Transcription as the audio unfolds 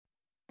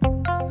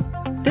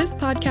This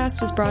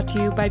podcast is brought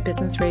to you by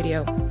Business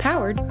Radio,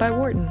 powered by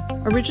Wharton,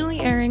 originally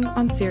airing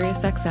on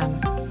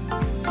SiriusXM.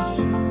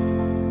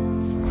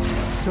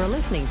 You're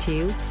listening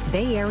to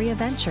Bay Area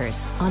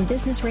Ventures on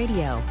Business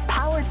Radio,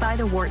 powered by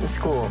the Wharton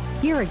School.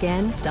 Here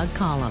again, Doug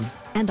Collum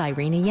and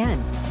Irina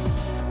Yen.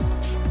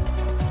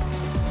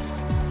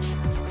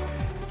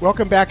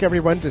 Welcome back,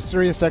 everyone, to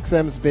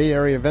SiriusXM's Bay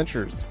Area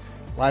Ventures.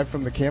 Live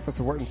from the campus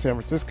of Wharton, San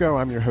Francisco,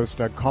 I'm your host,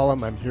 Doug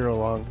Collum. I'm here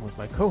along with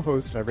my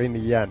co-host, Irina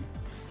Yen.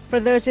 For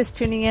those just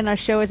tuning in, our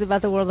show is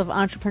about the world of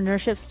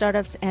entrepreneurship,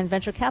 startups, and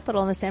venture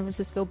capital in the San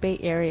Francisco Bay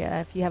Area.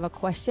 If you have a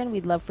question,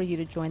 we'd love for you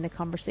to join the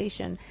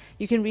conversation.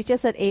 You can reach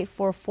us at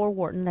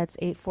 844-WHARTON. That's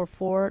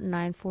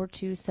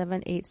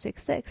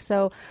 844-942-7866.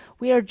 So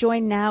we are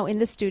joined now in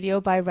the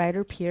studio by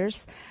Ryder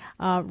Pierce.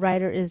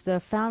 Ryder is the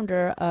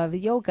founder of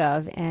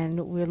YoGov,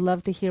 and we'd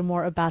love to hear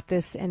more about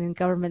this and in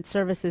government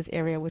services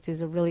area, which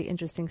is a really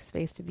interesting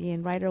space to be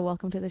in. Ryder,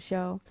 welcome to the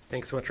show.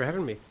 Thanks so much for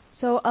having me.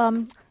 So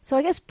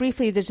I guess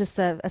briefly, there's just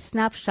a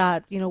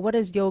snapshot. You know, what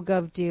does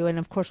YoGov do? And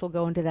of course, we'll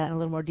go into that in a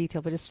little more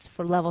detail, but just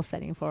for level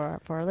setting for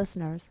our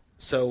listeners.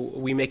 So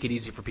we make it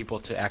easy for people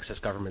to access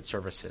government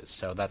services.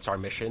 So that's our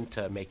mission,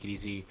 to make it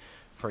easy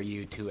for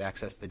you to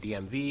access the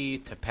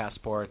DMV, to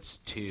passports,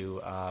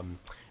 to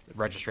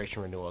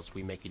registration renewals.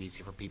 We make it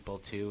easy for people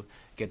to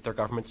get their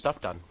government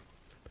stuff done.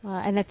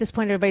 And at this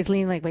point, everybody's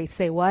leaning like, wait,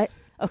 say what?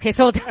 Okay,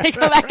 so we'll go back to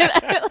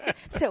that.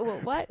 So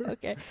what?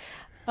 Okay.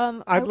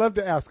 I'd love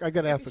to ask. I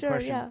got to ask the Sure,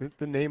 question. yeah.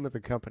 The name of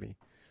the company.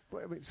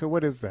 So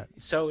what is that?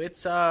 So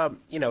it's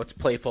it's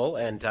playful,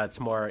 and it's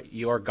more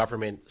your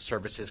government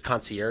services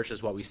concierge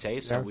is what we say.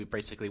 So we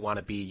basically want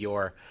to be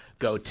your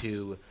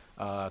go-to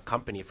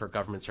company for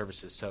government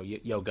services. So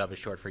YoGov is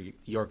short for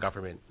your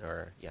government,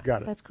 or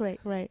Got it. That's great,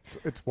 right?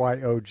 It's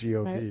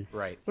YoGov.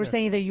 Right. We're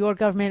saying either your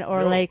government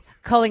or like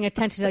calling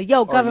attention to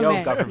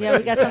government. Yeah,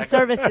 we got some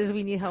services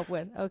we need help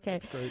with. Okay.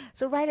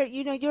 So Ryder,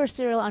 you're a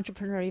serial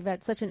entrepreneur. You've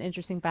had such an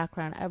interesting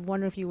background. I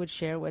wonder if you would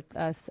share with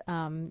us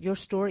your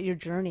story, your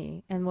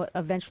journey, and what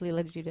eventually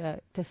led you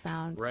to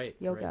found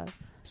YoGov. Right.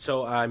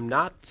 So I'm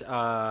not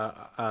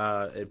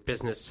a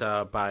business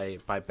by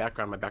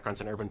background. My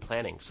background's in urban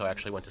planning. So I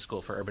actually went to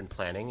school for urban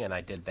planning, and I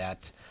did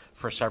that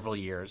for several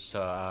years.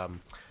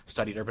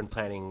 Studied urban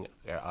planning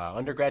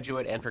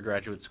undergraduate and for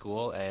graduate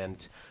school,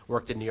 and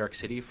worked in New York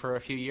City for a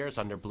few years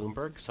under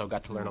Bloomberg. So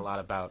got to learn a lot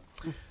about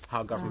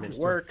how government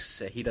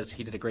works. He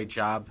did a great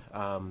job.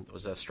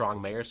 Was a strong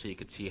mayor, so you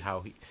could see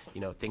how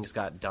things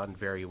got done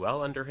very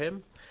well under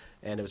him,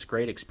 and it was a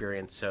great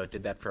experience. So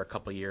did that for a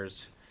couple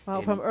years.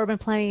 Well, from urban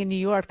planning in New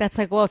York, that's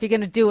like, well, if you're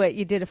going to do it,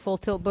 you did a full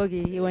tilt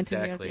boogie. You went to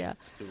New York, yeah.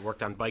 We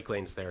worked on bike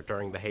lanes there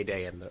during the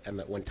heyday, and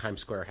when Times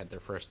Square had their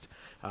first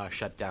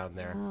shutdown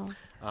there.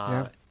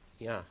 Wow.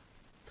 Yeah.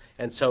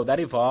 And so that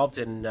evolved,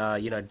 and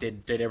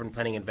did urban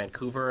planning in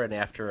Vancouver, and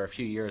after a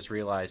few years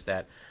realized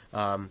that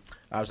I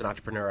was an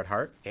entrepreneur at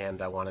heart,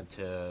 and I wanted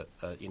to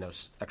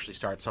actually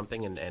start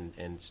something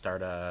and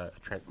start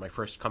my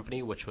first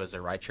company, which was a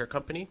rideshare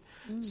company.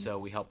 So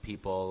we help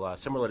people,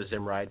 similar to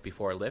Zimride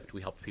before Lyft,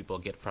 we helped people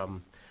get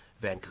from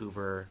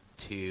Vancouver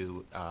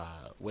to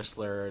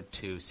Whistler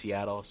to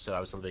Seattle. So I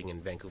was living in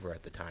Vancouver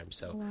at the time.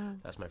 So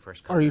that's my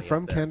first company. Are you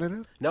from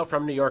Canada? No,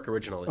 from New York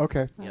originally.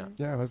 Okay. Yeah.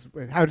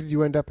 How did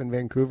you end up in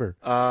Vancouver?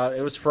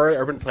 It was for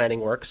urban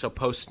planning work. So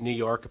post-New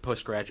York,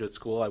 post-graduate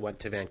school, I went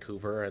to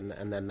Vancouver,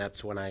 and then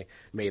that's when I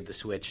made the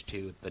switch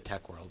to the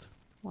tech world.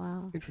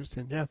 Wow.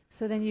 Interesting. Yeah.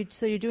 So then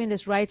you're doing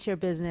this rideshare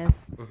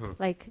business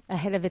like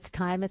ahead of its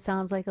time, it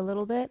sounds like a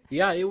little bit?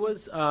 Yeah, it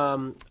was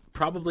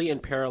probably in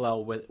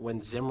parallel with when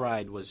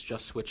Zimride was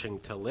just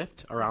switching to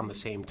Lyft around the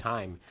same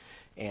time.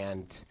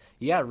 And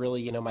yeah,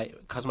 really,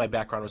 because my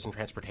background was in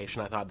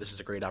transportation, I thought this is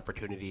a great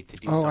opportunity to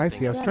do something. Oh, I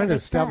see. I was trying to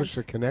establish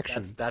the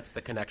connection. That's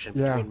the connection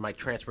between my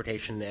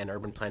transportation and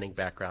urban planning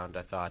background.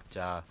 I thought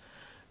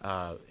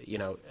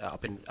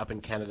up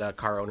in Canada,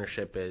 car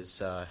ownership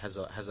has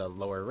a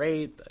lower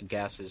rate.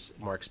 Gas is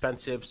more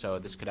expensive, so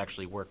this could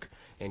actually work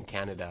in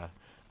Canada.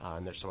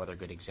 And there's some other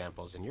good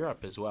examples in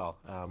Europe as well.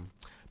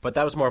 But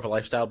that was more of a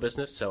lifestyle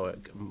business, so I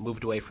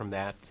moved away from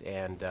that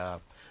and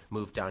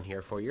moved down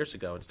here 4 years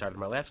ago and started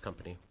my last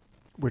company.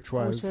 Which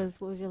was?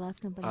 What was your last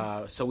company?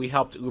 So we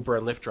helped Uber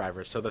and Lyft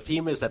drivers. So the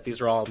theme is that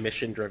these are all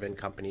mission-driven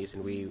companies,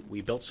 and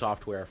we built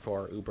software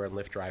for Uber and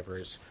Lyft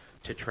drivers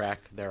to track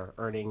their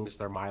earnings,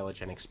 their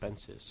mileage, and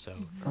expenses. So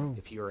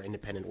if you're an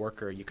independent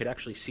worker, you could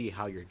actually see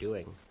how you're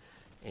doing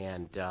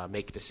and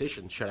make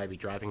decisions. Should I be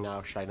driving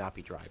now? Should I not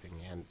be driving?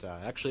 And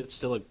actually, it's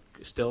still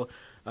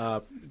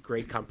a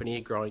great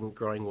company,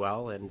 growing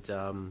well,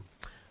 and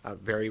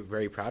very,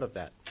 very proud of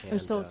that.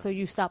 And, so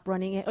you stopped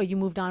running it, or you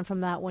moved on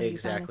from that one?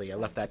 Exactly. I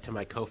left that to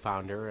my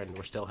co-founder, and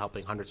we're still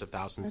helping hundreds of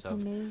thousands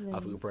of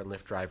Uber and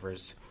Lyft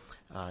drivers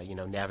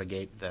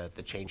navigate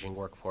the changing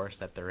workforce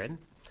that they're in.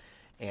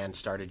 And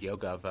started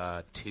YoGov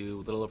a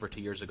little over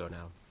 2 years ago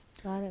now.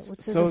 Got it.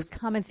 So this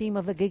common theme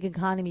of the gig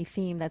economy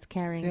theme that's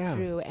carrying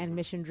through and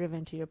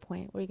mission-driven, to your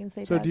point. What are you going to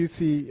say, So Doug? do you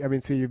see,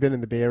 so you've been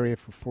in the Bay Area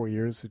for 4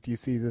 years. Do you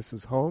see this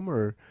as home,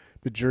 or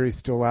the jury's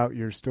still out.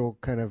 You're still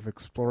kind of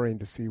exploring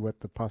to see what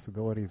the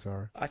possibilities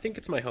are. I think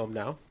it's my home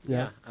now.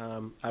 Yeah.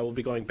 I will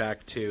be going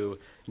back to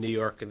New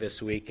York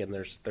this week, and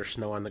there's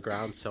snow on the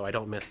ground, so I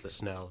don't miss the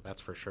snow.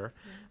 That's for sure.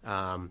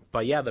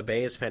 But yeah, the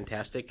Bay is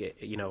fantastic.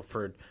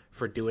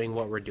 For doing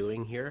what we're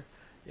doing here,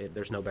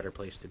 there's no better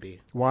place to be.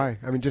 Why?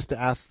 I mean, just to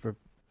ask the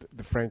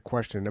frank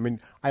question. I mean,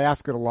 I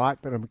ask it a lot,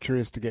 but I'm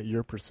curious to get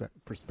your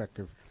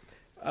perspective.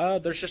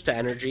 There's just an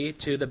energy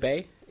to the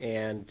Bay,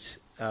 and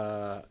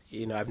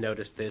I've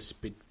noticed this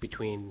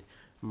between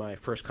my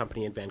first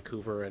company in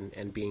Vancouver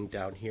and being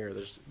down here.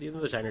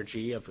 There's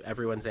energy of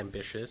everyone's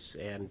ambitious,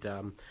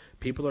 and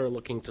people are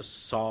looking to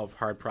solve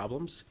hard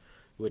problems,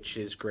 which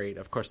is great.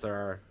 Of course, there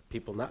are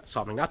people not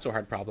solving not so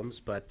hard problems,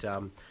 but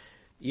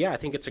I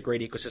think it's a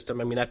great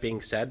ecosystem. I mean, that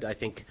being said, I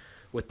think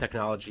with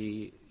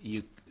technology,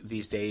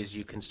 these days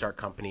you can start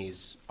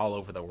companies all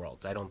over the world.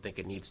 I don't think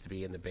it needs to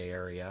be in the Bay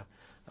Area.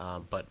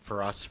 But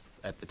for us,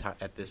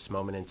 at this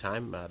moment in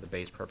time, the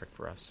Bay is perfect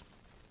for us.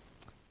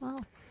 Wow.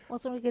 Well,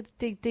 so we could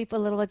dig deep a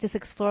little bit, just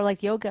explore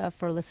like yoga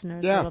for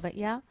listeners a little bit.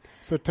 Yeah.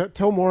 So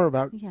tell more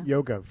about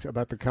yoga,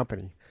 about the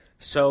company.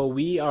 So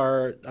we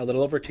are a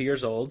little over 2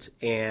 years old,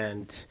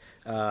 and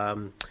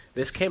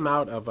this came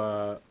out of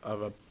a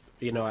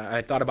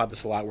I thought about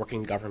this a lot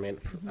working in government,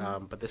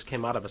 but this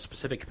came out of a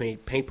specific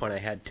pain point I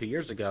had 2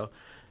 years ago,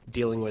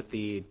 dealing with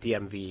the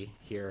DMV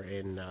here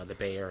in the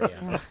Bay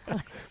Area.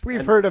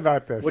 We've heard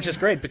about this. Which is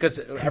great because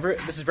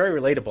this is very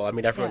relatable. I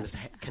mean, everyone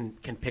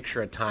can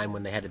picture a time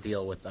when they had to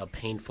deal with a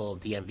painful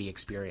DMV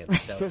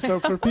experience. So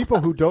for people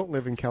who don't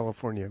live in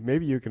California,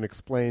 maybe you can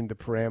explain the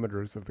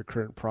parameters of the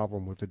current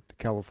problem with the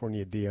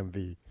California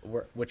DMV.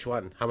 Which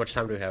one? How much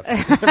time do we have?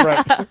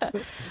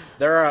 Right.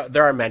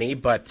 There are many,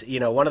 but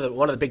one of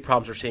the big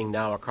problems we're seeing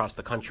now across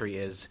the country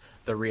is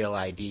the Real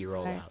ID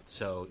rollout. Right.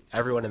 So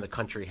everyone in the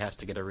country has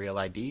to get a Real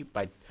ID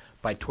by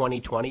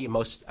 2020.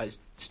 Most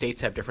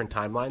states have different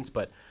timelines,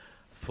 but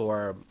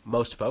for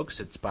most folks,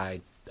 it's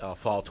by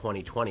fall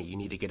 2020. You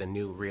need to get a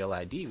new Real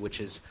ID, which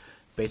is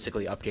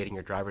basically updating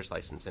your driver's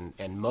license.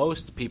 And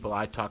most people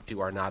I talk to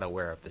are not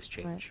aware of this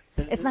change.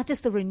 Right. It's not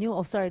just the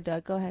renewal. Sorry,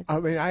 Doug, go ahead. I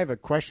mean, I have a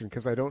question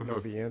because I don't know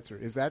the answer.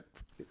 Is that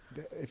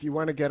if you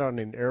want to get on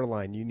an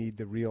airline, you need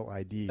the Real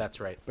ID? That's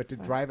right. But to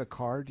drive a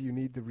car, do you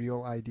need the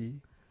Real ID?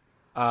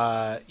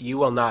 You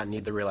will not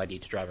need the Real ID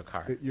to drive a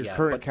car. Your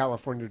current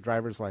California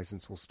driver's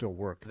license will still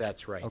work.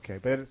 That's right. Okay,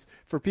 but it's,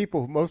 for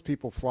most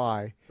people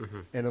fly,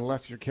 and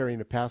unless you're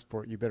carrying a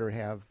passport, you better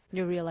have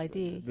your Real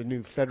ID. The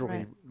new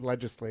federally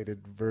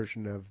legislated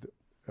version of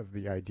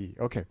the ID.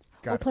 Okay,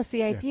 got it. Plus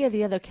the idea,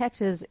 the other catch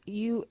is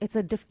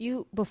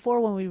before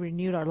when we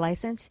renewed our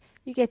license,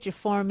 you get your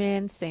form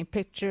in, same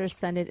pictures,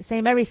 send it,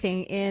 same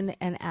everything in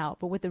and out.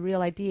 But with the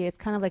Real ID, it's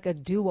kind of like a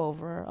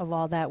do-over of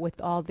all that with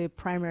all the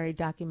primary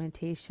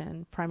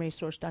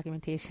source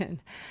documentation,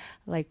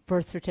 like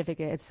birth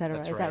certificate, et cetera.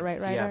 Is that right,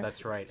 Ryder? Yeah,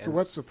 that's right. So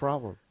what's the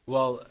problem?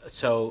 Well,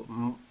 so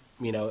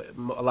a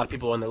lot of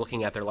people when they're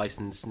looking at their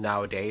license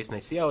nowadays and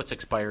they see, it's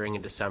expiring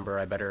in December,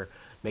 I better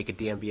make a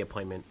DMV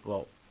appointment.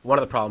 Well, one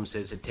of the problems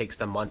is it takes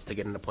them months to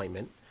get an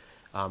appointment.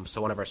 So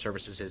one of our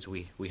services is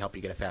we help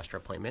you get a faster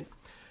appointment.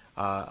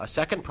 A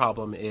second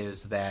problem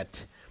is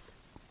that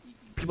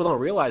people don't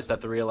realize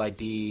that the Real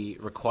ID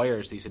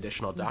requires these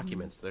additional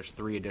documents. There's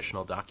 3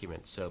 additional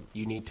documents. So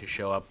you need to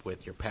show up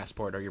with your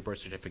passport or your birth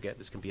certificate.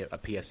 This can be a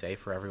PSA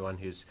for everyone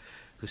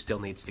who still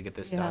needs to get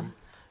this done.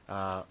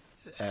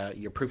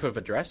 Your proof of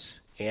address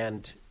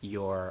and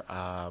your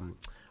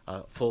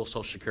full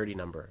Social Security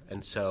number.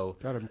 And so...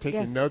 God, I'm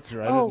taking notes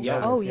here.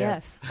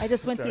 Yes. I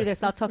just went through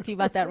this. I'll talk to you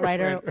about that,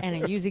 Ryder,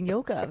 and using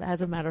yoga,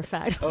 as a matter of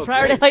fact.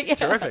 Great.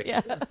 Terrific.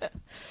 Yeah.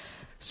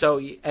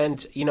 So,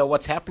 and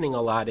what's happening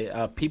a lot,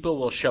 people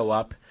will show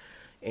up,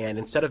 and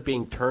instead of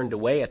being turned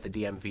away at the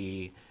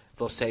DMV,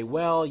 they'll say,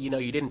 well, you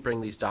didn't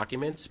bring these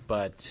documents,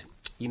 but,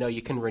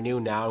 you can renew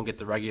now and get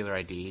the regular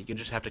ID. You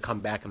just have to come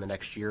back in the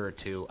next year or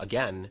two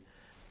again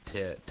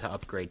to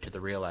upgrade to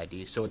the Real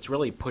ID. So it's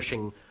really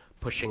pushing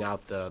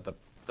out the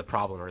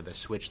problem or the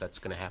switch that's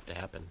going to have to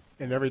happen.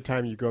 And every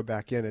time you go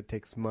back in, it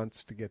takes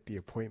months to get the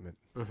appointment.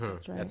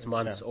 That's right. That's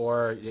months,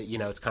 or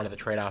it's kind of the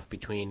trade-off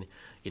between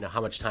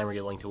how much time are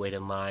you willing to wait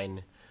in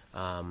line.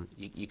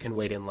 You can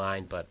wait in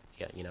line, but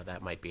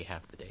that might be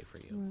half the day for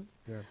you. Right.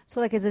 Yeah.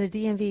 So like as a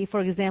DMV,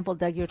 for example,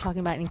 Doug, you were talking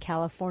about in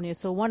California.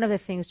 So one of the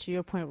things, to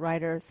your point,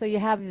 Ryder, so you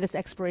have this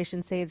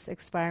expiration, say it's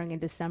expiring in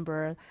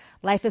December.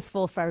 Life is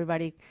full for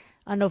everybody.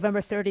 On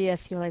November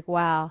 30th, you're like,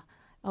 wow,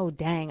 oh,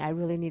 dang, I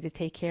really need to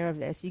take care of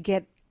this. You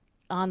get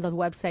on the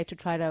website to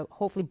try to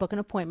hopefully book an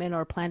appointment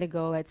or plan to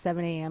go at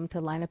 7 a.m.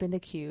 to line up in the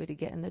queue to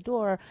get in the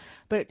door.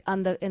 But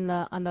on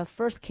the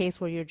first case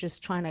where you're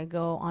just trying to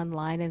go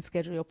online and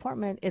schedule your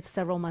appointment, it's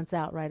several months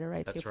out, right?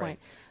 That's to your right. point.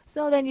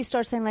 So then you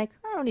start saying, like,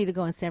 I don't need to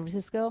go in San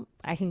Francisco.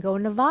 I can go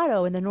in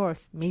Novato in the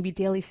north, maybe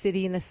Daly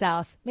City in the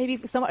south, maybe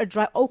somewhere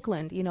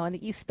Oakland, in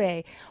the East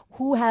Bay.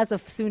 Who has the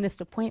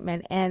soonest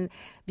appointment? And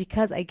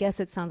because I guess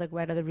it sounds like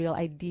Ryder, the Real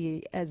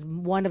ID as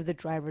one of the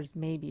drivers,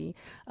 maybe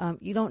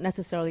you don't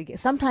necessarily get.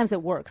 Sometimes it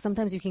it work?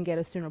 Sometimes you can get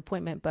a sooner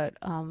appointment, but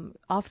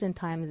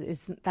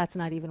oftentimes that's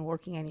not even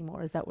working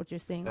anymore. Is that what you're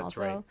seeing? That's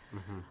also?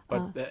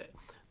 Right.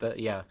 But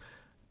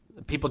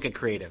people get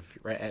creative,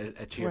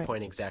 right? To your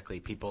point, exactly.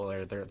 People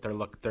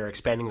they're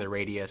expanding their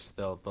radius.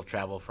 They'll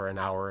travel for an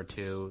hour or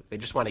two. They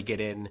just want to get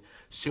in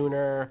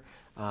sooner.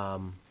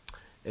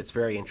 It's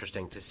very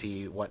interesting to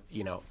see what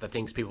the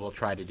things people will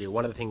try to do.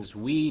 One of the things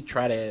we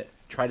try to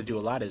do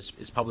a lot is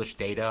publish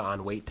data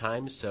on wait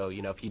times. So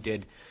if you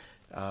did.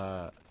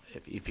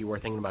 If you were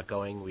thinking about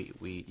going,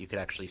 you could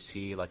actually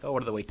see what are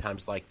the wait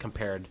times like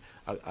compared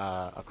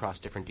across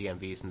different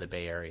DMVs in the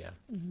Bay Area.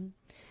 Mm-hmm.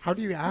 How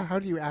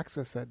do you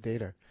access that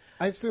data?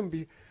 I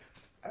assume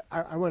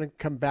I want to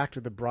come back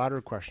to the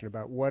broader question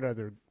about what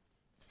other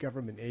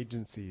government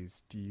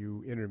agencies do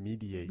you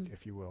intermediate,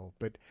 if you will,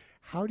 but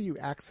how do you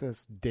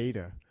access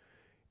data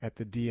at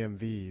the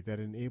DMV that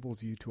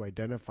enables you to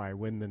identify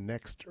when the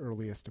next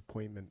earliest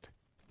appointment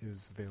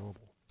is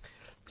available?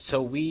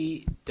 So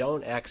we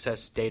don't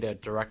access data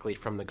directly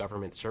from the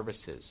government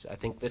services. I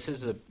think this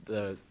is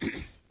the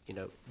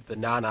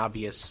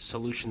non-obvious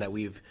solution that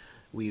we've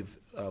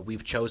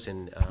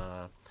chosen.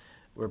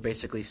 We're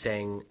basically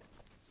saying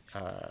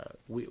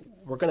we're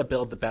going to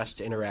build the best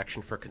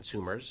interaction for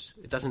consumers.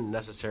 It doesn't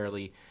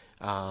necessarily,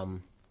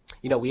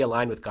 we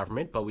align with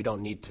government, but we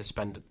don't need to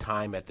spend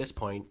time at this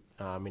point.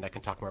 I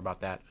can talk more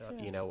about that.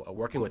 Sure.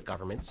 Working with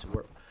governments,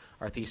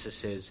 our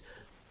thesis is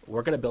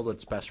we're going to build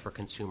what's best for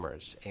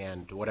consumers,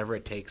 and whatever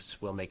it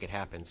takes, we'll make it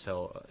happen.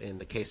 So in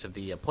the case of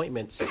the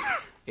appointments,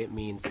 it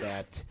means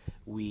that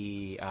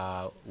we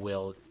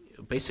will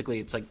basically,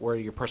 it's like we're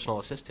your personal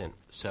assistant.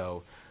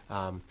 So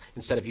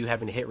instead of you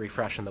having to hit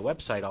refresh on the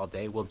website all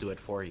day, we'll do it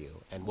for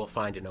you, and we'll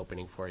find an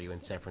opening for you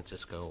in San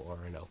Francisco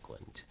or in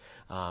Oakland.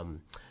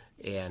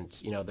 And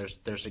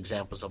there's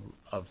examples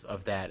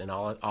of that in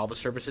all the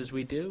services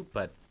we do,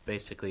 but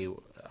basically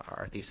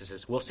our thesis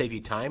is we'll save you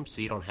time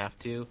so you don't have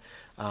to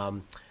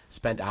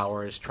spend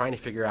hours trying to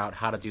figure out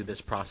how to do this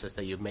process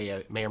that you may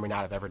or may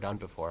not have ever done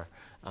before.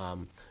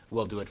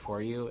 We'll do it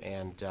for you,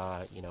 and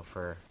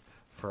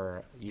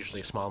for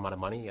usually a small amount of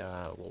money,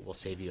 we'll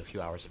save you a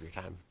few hours of your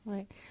time.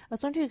 Right. I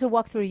was wondering if you could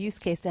walk through a use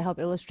case to help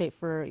illustrate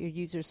for your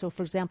users. So,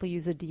 for example,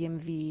 use a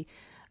DMV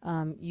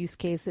use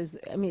cases.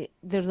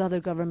 There's other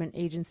government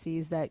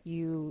agencies that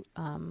you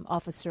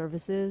offer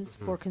services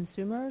for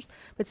consumers.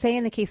 But say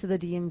in the case of the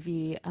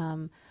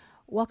DMV,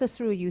 walk us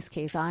through a use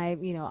case.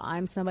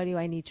 I'm somebody who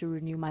I need to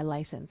renew my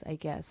license, I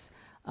guess.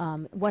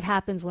 What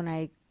happens when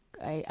I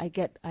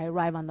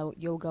arrive on the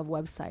YouGov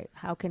website?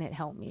 How can it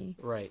help me?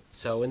 Right.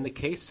 So in the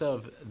case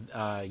of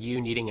you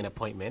needing an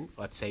appointment,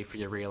 let's say for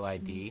your Real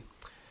ID,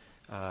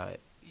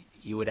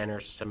 you would enter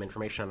some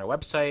information on our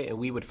website, and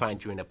we would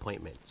find you an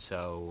appointment.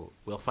 So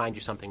we'll find you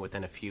something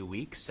within a few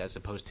weeks, as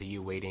opposed to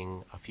you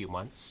waiting a few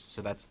months.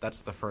 So that's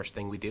the first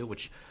thing we do,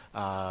 which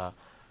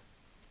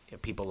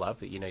people love.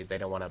 They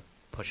don't want to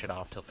push it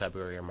off till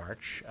February or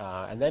March.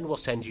 And then we'll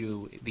send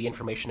you the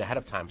information ahead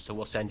of time. So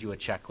we'll send you a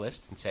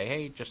checklist and say,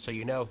 hey, just so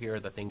you know, here are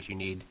the things you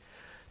need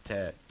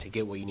to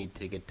get what you need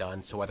to get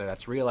done. So whether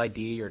that's Real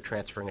ID or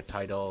transferring a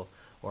title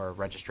or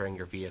registering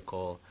your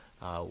vehicle,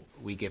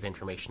 we give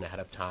information ahead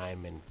of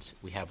time, and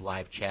we have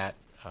live chat,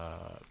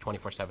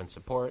 24/7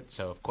 support.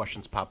 So if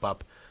questions pop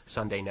up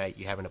Sunday night,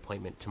 you have an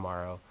appointment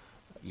tomorrow,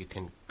 you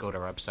can go to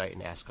our website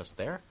and ask us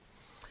there.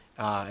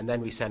 And then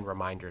we send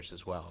reminders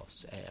as well,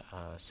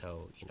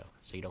 so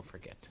you don't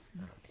forget.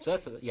 So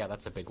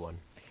that's a big one.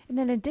 And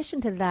then in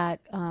addition to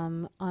that,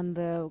 on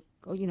the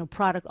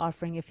product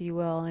offering, if you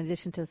will, in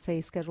addition to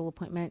say schedule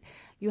appointment,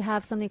 you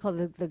have something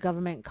called the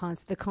government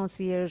the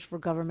concierge for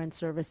government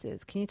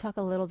services. Can you talk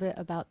a little bit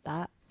about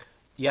that?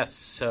 Yes.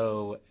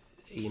 So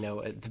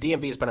the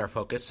DMV has been our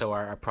focus. So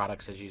our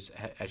products, as you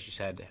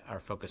said, are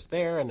focused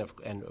there, and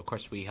of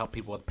course we help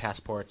people with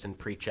passports and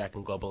pre-check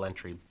and global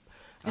entry.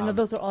 And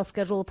those are all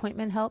schedule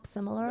appointment help,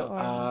 similar?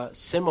 Or?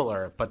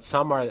 Similar, but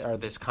some are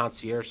this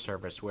concierge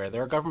service where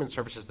there are government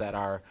services that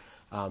are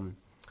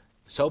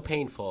so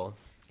painful,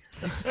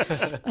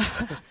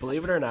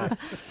 believe it or not,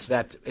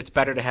 that it's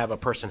better to have a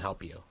person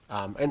help you.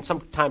 And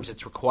sometimes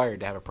it's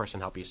required to have a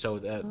person help you. So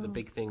the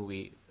big thing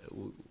we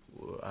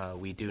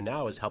do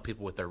now is help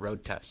people with their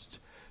road tests.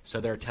 So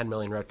there are 10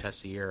 million road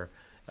tests a year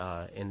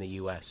in the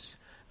U.S.,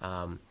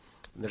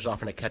 there's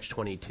often a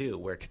catch-22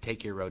 where to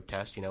take your road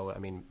test,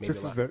 maybe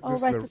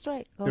that's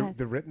right.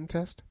 The written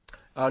test?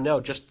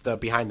 No, just the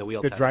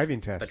behind-the-wheel test. The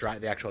driving test.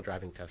 The actual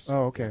driving test.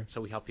 Oh, okay.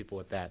 So we help people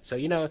with that. So,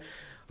 a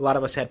lot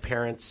of us had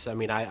parents.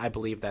 I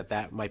believe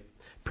that my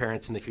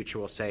parents in the future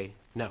will say,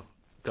 no,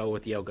 go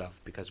with YouGov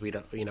because we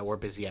don't, we're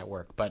busy at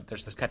work. But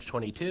there's this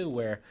catch-22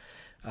 where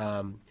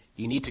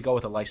you need to go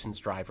with a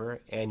licensed driver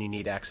and you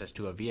need access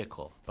to a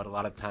vehicle. But a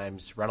lot of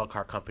times rental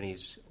car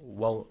companies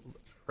won't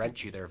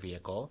rent you their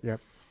vehicle. Yep.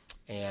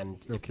 And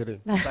no kidding.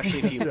 Especially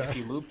if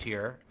you moved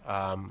here, we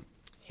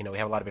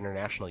have a lot of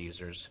international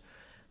users.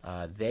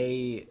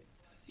 They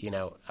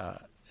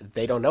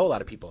don't know a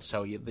lot of people,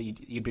 so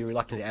you'd be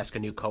reluctant to ask a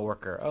new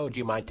coworker, "Oh, do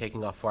you mind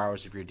taking off 4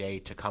 hours of your day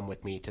to come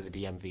with me to the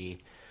DMV?"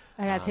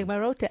 I gotta take my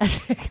road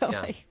test.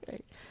 Yeah.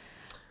 Right.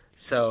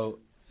 So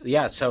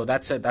that's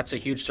a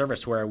huge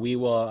service where we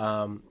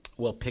will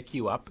we'll pick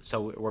you up.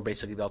 So we're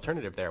basically the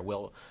alternative there.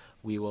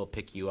 We will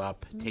pick you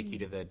up, take you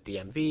to the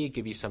DMV,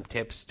 give you some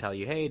tips, tell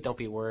you, hey, don't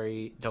be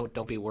worried.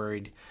 Don't be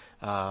worried.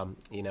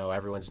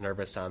 Everyone's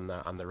nervous on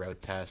the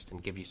road test,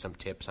 and give you some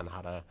tips on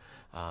how to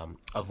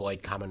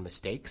avoid common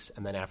mistakes.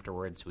 And then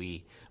afterwards,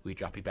 we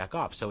drop you back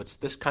off. So it's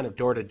this kind of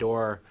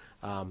door-to-door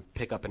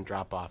pick up and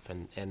drop off,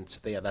 and so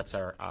that's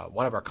our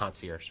one of our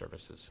concierge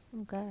services.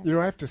 Okay.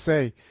 I have to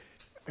say,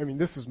 I mean,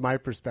 this is my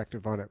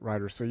perspective on it,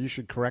 Ryder. So you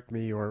should correct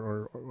me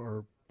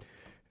or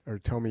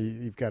tell me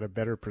you've got a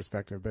better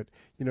perspective. But,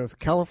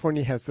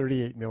 California has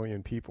 38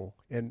 million people,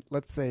 and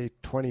let's say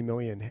 20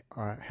 million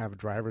have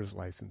driver's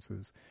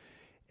licenses.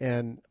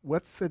 And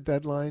what's the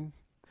deadline,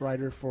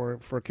 Ryder,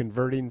 for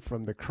converting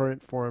from the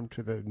current form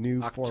to the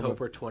new form?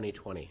 October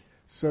 2020.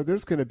 So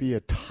there's going to be a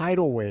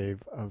tidal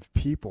wave of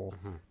people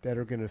that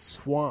are going to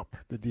swamp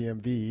the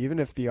DMV, even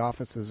if the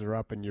offices are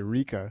up in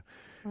Eureka.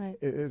 Right.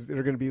 There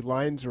are going to be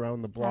lines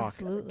around the block.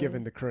 Absolutely.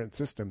 Given the current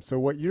system. So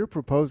what you're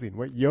proposing,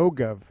 what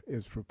YoGov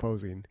is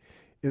proposing,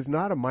 is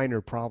not a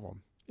minor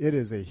problem. It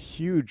is a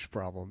huge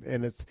problem,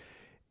 and it's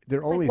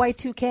only like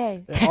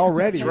Y2K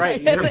already. That's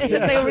right.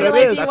 It's a real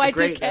ID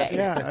Y2K.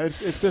 Yeah,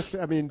 it's just.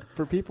 I mean,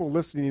 for people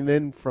listening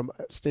in from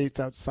states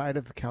outside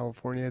of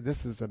California,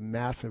 this is a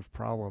massive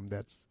problem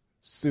that's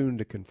soon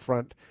to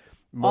confront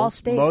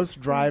most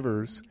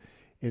drivers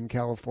in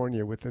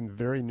California within the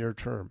very near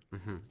term.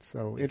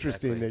 So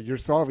interesting that you're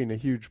solving a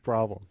huge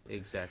problem.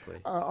 Exactly.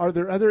 Are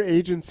there other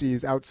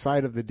agencies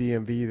outside of the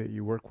DMV that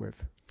you work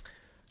with?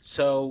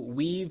 So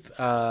we've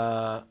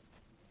focused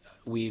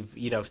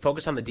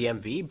on the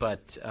DMV,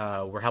 but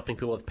we're helping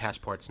people with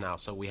passports now.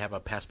 So we have a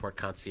passport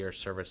concierge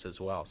service as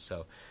well.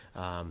 So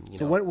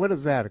what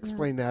is that?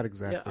 Explain that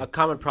exactly. Yeah, a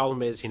common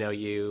problem is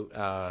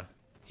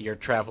you're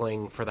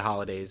traveling for the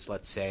holidays,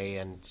 let's say,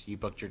 and you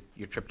booked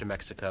your trip to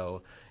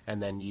Mexico,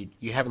 and then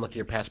you haven't looked at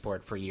your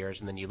passport for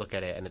years, and then you look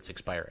at it and it's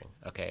expiring.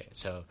 Okay,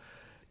 so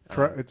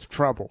it's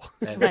trouble.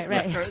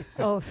 Right.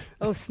 Oh,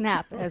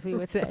 snap, as we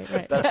would say.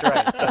 Right.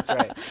 That's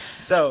right.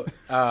 So,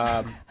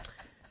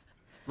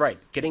 right,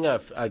 getting a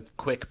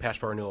quick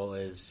passport renewal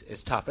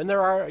is tough, and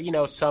there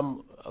are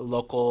some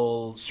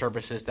local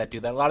services that do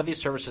that. A lot of these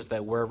services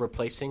that we're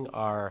replacing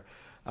are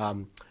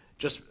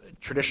just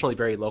traditionally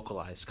very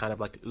localized, kind of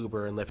like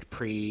Uber and Lyft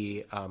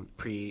pre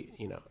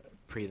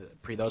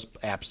those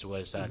apps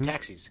was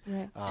taxis.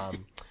 Right.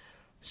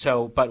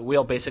 But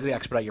we'll basically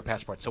expedite your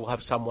passport. So we'll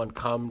have someone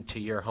come to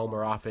your home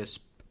or office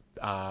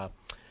to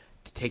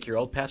take your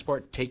old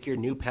passport, take your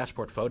new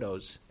passport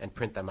photos, and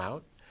print them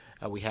out.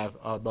 We have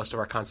most of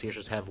our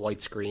concierges have white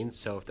screens,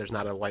 so if there's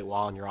not a white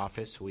wall in your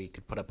office, we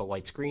could put up a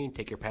white screen,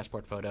 take your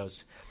passport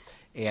photos,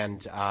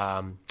 and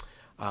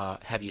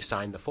have you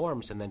sign the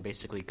forms, and then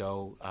basically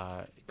go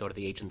to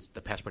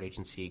the passport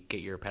agency, get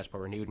your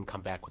passport renewed, and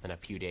come back within a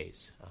few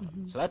days.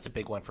 So that's a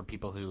big one for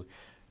people who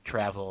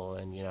travel,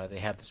 and they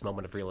have this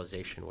moment of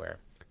realization where.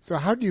 So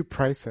how do you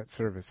price that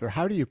service, or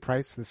how do you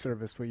price the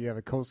service where you have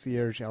a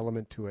concierge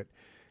element to it,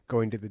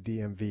 going to the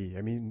DMV?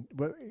 I mean,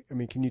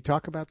 can you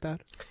talk about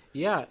that?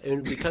 Yeah,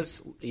 and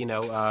because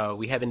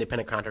we have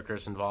independent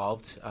contractors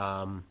involved,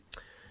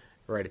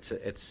 right?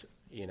 It's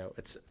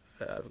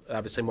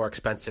obviously more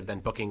expensive than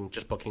booking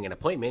an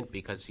appointment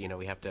because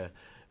we have to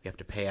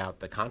pay out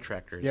the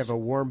contractors. You have a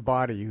warm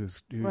body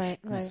who's right.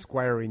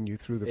 squiring you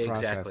through the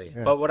process. Exactly.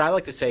 Yeah. But what I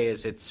like to say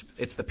is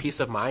it's the peace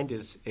of mind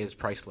is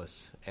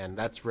priceless, and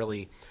that's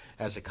really,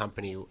 as a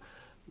company,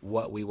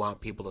 what we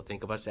want people to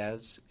think of us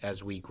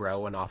as we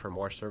grow and offer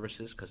more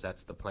services, because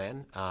that's the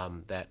plan.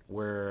 That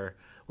we're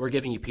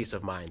giving you peace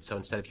of mind. So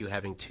instead of you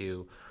having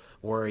to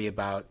worry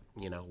about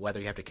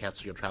whether you have to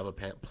cancel your travel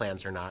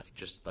plans or not,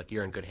 just like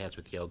you're in good hands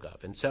with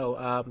YoGov. And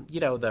so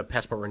the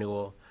passport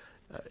renewal,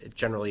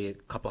 generally a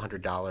couple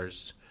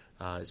 $100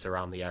 is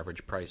around the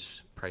average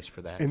price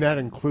for that. And that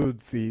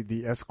includes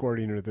the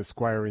escorting or the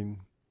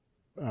squiring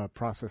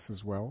process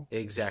as well?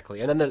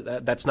 Exactly. And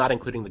then that's not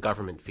including the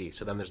government fee.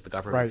 So then there's the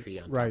government fee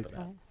on top of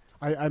that.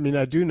 I mean,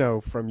 I do know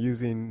from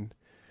using,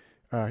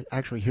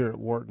 actually here at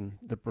Wharton,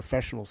 the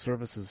professional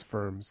services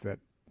firms that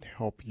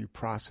help you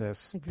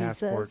process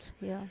passports.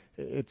 Yeah.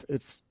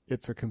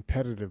 It's a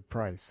competitive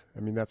price. I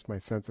mean, that's my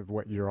sense of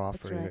what you're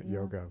offering at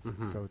YoGov.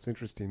 Mm-hmm. So it's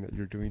interesting that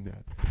you're doing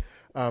that.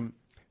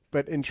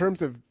 But in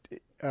terms of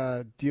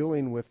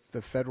dealing with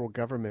the federal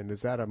government,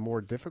 is that a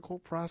more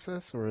difficult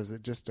process, or is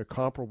it just a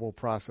comparable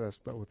process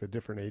but with a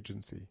different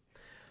agency?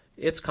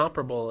 It's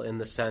comparable in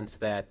the sense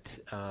that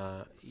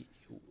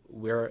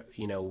we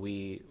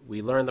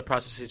learn the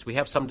processes. We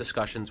have some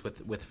discussions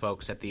with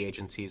folks at the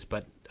agencies,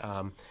 but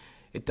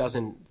it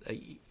doesn't.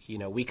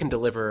 We can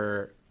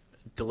deliver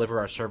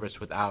our service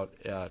without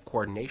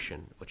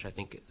coordination, which I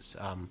think is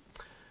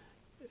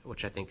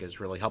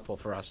really helpful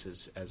for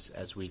us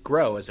as we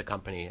grow as a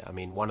company. I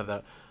mean, one of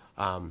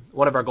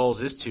our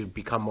goals is to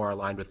become more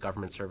aligned with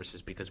government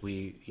services, because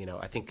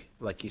I think,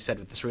 like you said,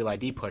 with this Real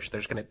ID push,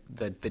 the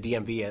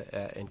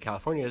DMV in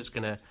California is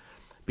going to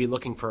be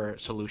looking for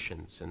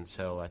solutions, and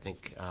so I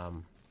think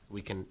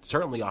we can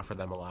certainly offer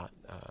them a lot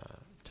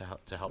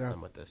to help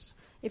them with this.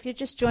 If you're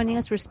just joining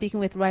us, we're speaking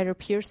with Ryder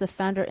Pierce, the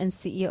founder and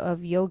CEO of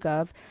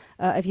YoGov.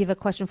 If you have a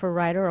question for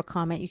Ryder or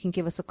comment, you can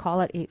give us a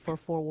call at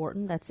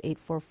 844-WHARTON. That's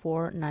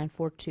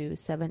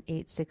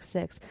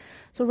 844-942-7866.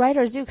 So,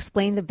 Ryder, as you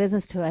explain the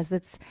business to us,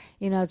 it's,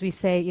 as we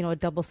say, a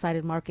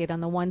double-sided market.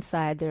 On the one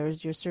side,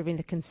 you're serving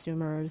the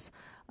consumers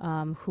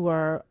who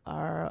are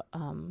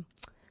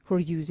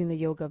using the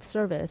YoGov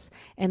service.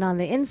 And on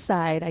the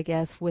inside, I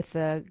guess, with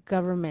the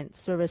government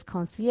service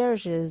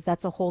concierges,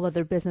 that's a whole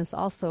other business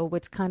also,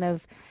 which kind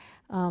of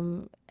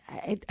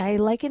I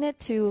liken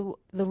it to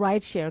the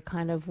rideshare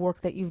kind of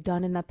work that you've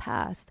done in the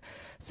past.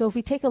 So if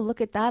we take a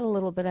look at that a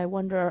little bit, I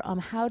wonder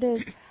how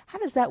does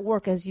that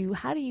work?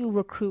 How do you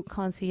recruit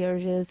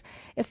concierges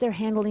if they're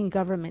handling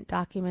government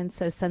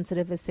documents as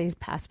sensitive as, say,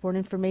 passport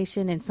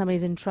information, and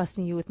somebody's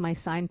entrusting you with my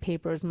signed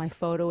papers, my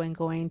photo, and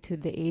going to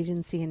the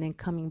agency and then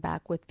coming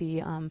back with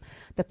the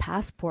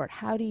passport?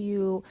 How do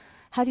you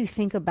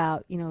think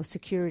about,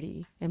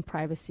 security and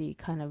privacy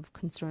kind of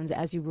concerns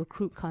as you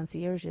recruit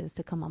concierges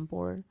to come on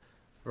board?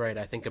 Right.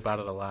 I think about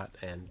it a lot.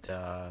 And,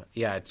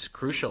 it's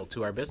crucial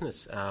to our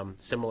business,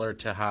 similar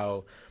to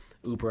how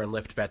Uber and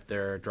Lyft vet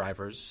their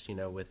drivers,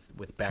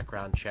 with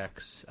background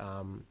checks.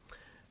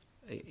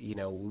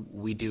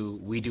 We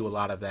do a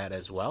lot of that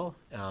as well,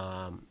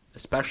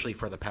 especially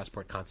for the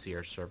Passport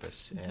Concierge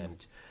service. Mm-hmm.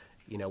 And,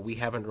 we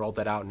haven't rolled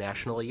that out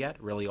nationally yet,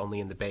 really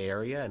only in the Bay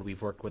Area. And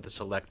we've worked with a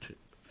select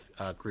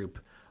group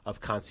of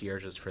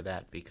concierges for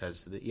that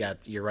because,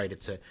 you're right.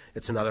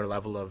 It's another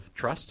level of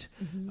trust.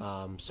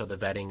 Mm-hmm. So the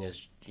vetting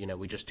is,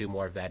 we just do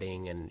more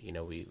vetting, and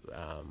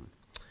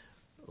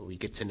we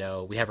get to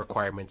know. We have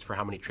requirements for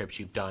how many trips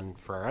you've done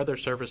for our other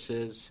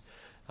services.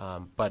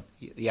 But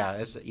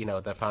as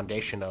the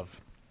foundation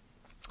of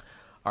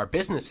our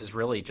business is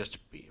really just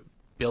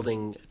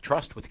building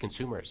trust with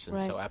consumers, and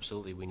so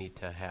absolutely we need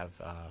to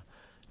have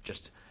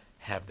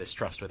have this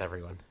trust with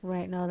everyone.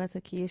 Right. No, that's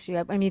a key issue.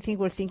 I mean, I think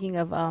we're thinking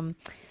of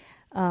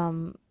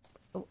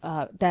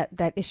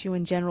that issue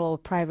in general,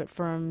 private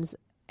firms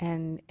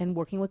and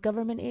working with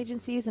government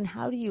agencies, and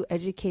how do you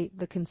educate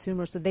the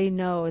consumer so they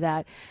know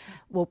that,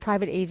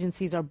 private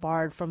agencies are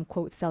barred from,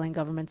 quote, selling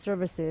government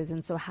services,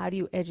 and so how do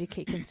you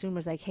educate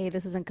consumers like, hey,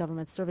 this isn't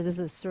government service, this is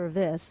a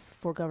service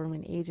for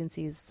government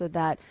agencies, so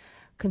that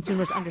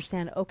consumers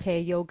understand,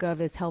 okay,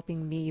 YoGov is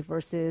helping me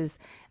versus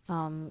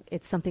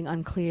it's something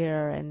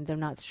unclear and they're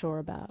not sure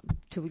about,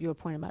 to your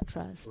point about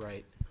trust.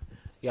 Right.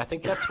 Yeah, I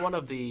think that's one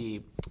of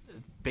the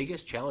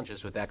biggest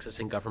challenges with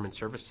accessing government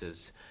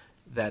services,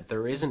 that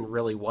there isn't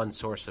really one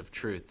source of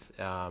truth.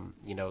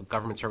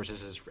 Government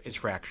services is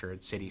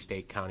fractured, city,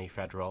 state, county,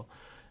 federal.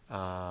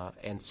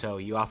 And so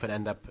you often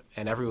end up,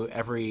 and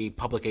every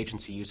public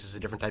agency uses a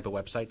different type of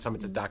website. Some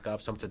it's a .gov,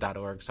 some it's a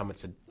 .org, some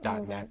it's a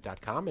 .net,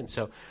 .com. And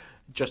so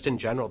just in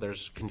general,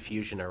 there's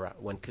confusion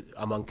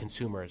among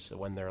consumers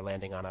when they're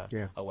landing on a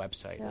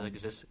website. Yeah. Like,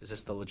 is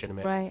this the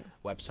legitimate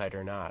website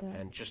or not?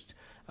 Yeah. And just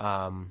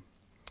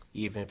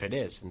even if it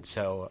is. And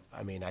so,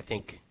 I mean, I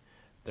think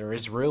there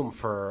is room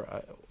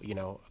for,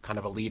 kind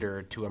of a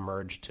leader to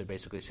emerge to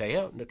basically say,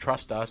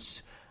 trust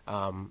us.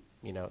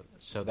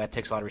 So that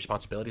takes a lot of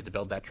responsibility to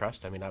build that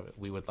trust. I mean,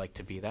 we would like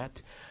to be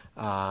that.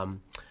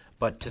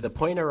 But to the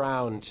point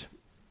around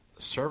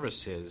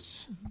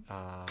services,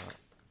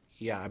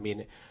 I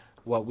mean,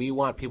 what we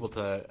want people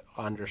to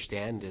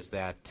understand is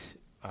that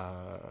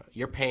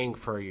you're paying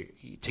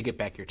to get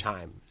back your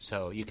time.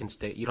 So you can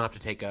stay. You don't have to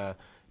take a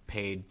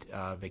paid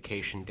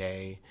vacation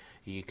day.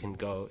 You can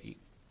go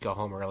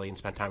home early and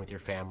spend time with your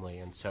family.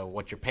 And so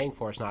what you're paying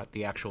for is not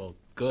the actual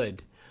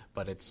good,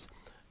 but it's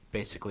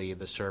basically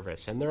the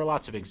service. And there are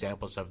lots of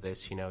examples of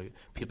this.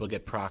 People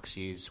get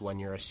proxies when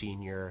you're a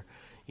senior.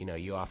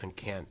 You often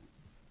can't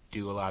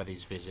do a lot of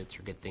these visits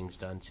or get things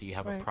done, so you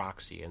have a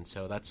proxy. And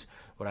so that's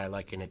what I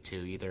liken it to.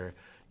 Either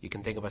you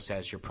can think of us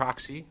as your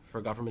proxy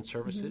for government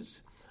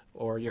services,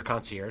 or your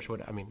concierge.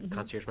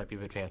 Concierge might be a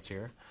bit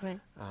fancier. Right.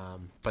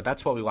 But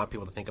that's what we want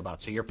people to think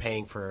about. So you're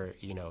paying for,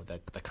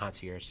 the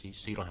concierge,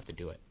 so you don't have to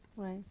do it.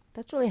 Right.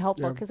 That's really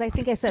helpful, because I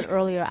think I said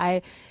earlier,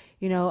 I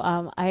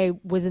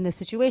was in a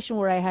situation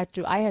where I had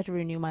to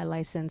renew my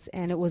license,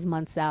 and it was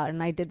months out,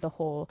 and I did the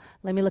whole,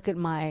 let me look at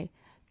my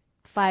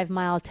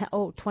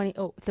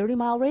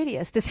 30-mile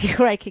radius to see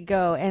where I could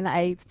go. And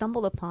I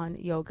stumbled upon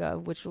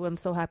YoGov, which I'm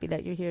so happy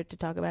that you're here to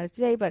talk about it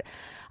today. But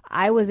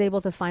I was able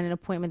to find an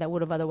appointment that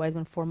would have otherwise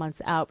been 4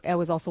 months out. I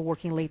was also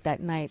working late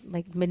that night,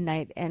 like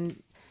midnight,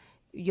 and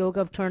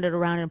YoGov turned it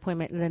around, an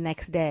appointment the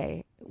next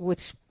day,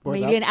 which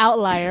may be an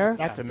outlier.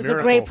 That's a miracle. It's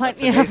a great point.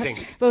 That's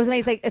amazing. But it was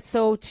amazing.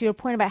 So to your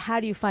point about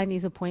how do you find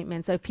these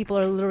appointments? So people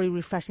are literally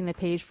refreshing the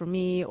page for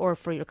me or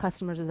for your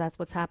customers, if that's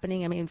what's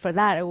happening. I mean, for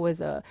that, it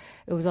was a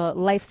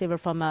lifesaver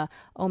from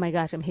oh my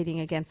gosh, I'm hitting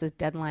against this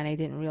deadline I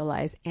didn't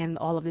realize, and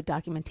all of the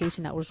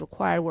documentation that was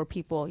required where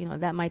people,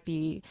 that might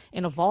be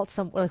in a vault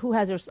somewhere. Who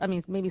has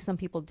maybe some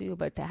people do,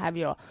 but to have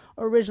your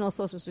original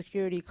Social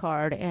Security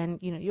card and,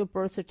 your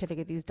birth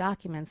certificate, these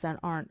documents that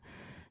aren't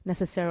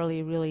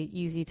necessarily really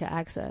easy to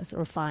access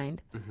or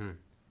find. Mm-hmm.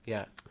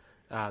 Yeah,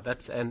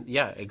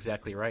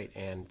 exactly right.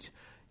 And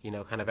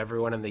kind of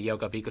everyone in the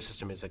YoGov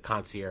ecosystem is a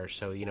concierge.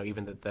 So,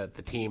 even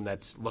the team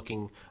that's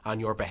looking on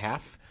your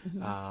behalf,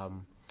 there are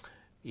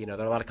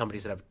a lot of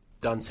companies that have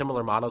done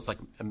similar models, like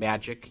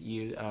Magic.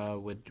 You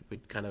would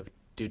kind of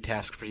do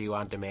tasks for you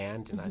on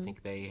demand, and I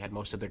think they had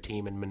most of their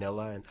team in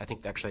Manila, and I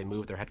think they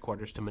moved their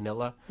headquarters to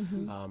Manila,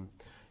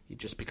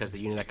 just because the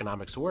unit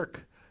economics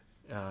work.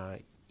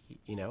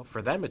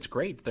 For them it's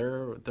great.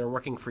 They're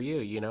working for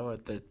you.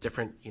 At the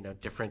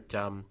different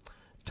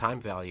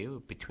time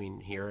value between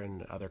here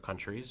and other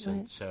countries, right.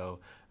 And so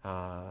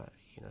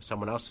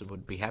someone else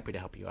would be happy to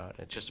help you out.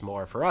 It's just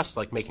more for us,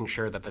 like making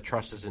sure that the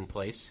trust is in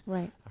place,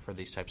 right. For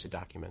these types of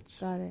documents.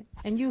 Got it.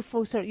 And you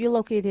folks you're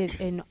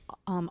located in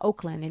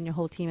Oakland, and your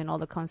whole team and all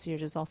the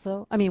concierges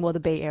also? The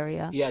Bay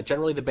Area. Yeah,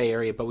 generally the Bay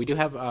Area, but we do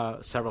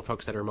have several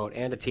folks that are remote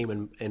and a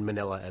team in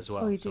Manila as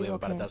well. Oh, you so do? we have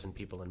about Okay. 12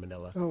 people in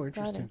Manila. Oh,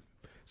 interesting.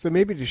 So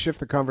maybe to shift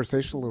the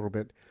conversation a little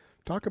bit,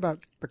 talk about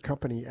the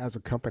company as a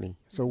company.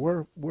 So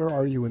where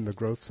are you in the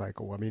growth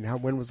cycle?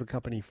 When was the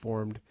company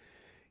formed?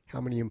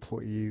 How many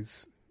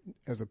employees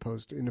as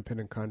opposed to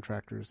independent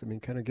contractors?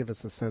 Kind of give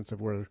us a sense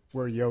of where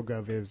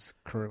YoGov is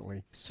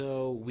currently.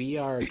 So we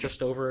are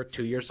just over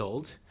 2 years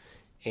old.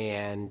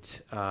 And,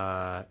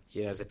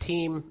 as a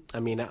team,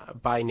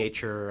 by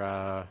nature,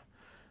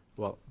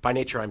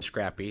 I'm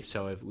scrappy.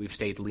 So we've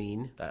stayed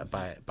lean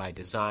by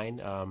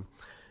design.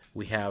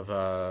 We have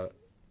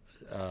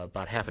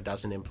about half a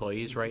dozen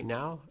employees right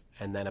now,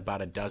 and then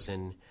about a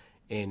dozen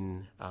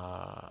in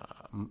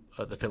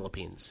the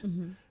Philippines.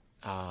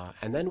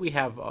 And then we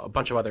have a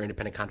bunch of other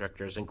independent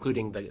contractors,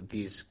 including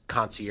these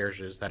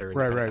concierges that are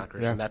independent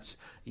contractors. Yeah. And that's,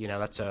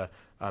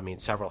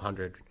 several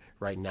hundred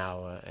right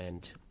now.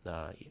 And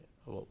I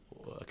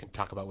can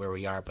talk about where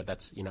we are, but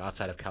that's,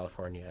 outside of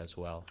California as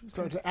well.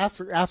 So to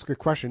ask a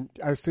question,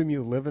 I assume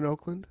you live in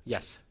Oakland?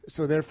 Yes.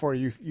 So therefore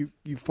you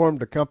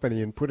formed a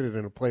company and put it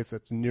in a place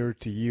that's near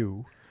to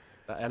you.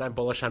 And I'm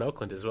bullish on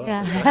Oakland as well.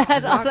 Yeah.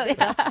 That's awesome.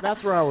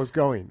 That's where I was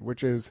going,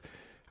 which is,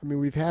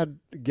 we've had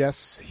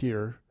guests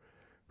here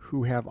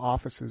who have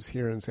offices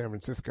here in San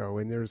Francisco,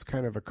 and there's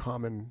kind of a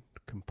common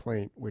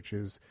complaint, which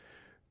is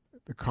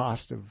the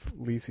cost of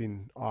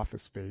leasing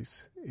office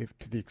space, if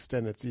to the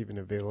extent it's even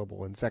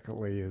available. And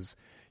secondly is,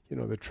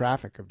 the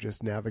traffic of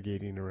just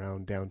navigating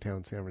around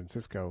downtown San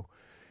Francisco.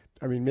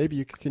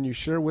 Maybe can you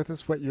share with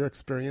us what your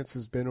experience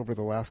has been over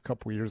the last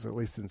couple of years, at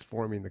least since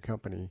forming the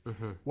company,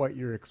 what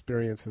your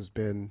experience has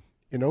been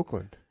in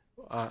Oakland?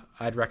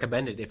 I'd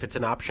recommend it. If it's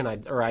an option,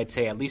 I'd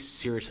say at least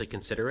seriously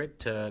consider it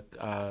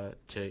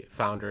to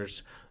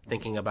founders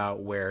thinking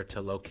about where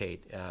to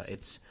locate.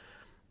 It's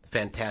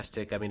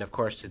fantastic. Of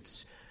course,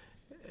 it's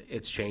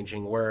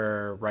changing.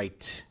 We're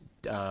right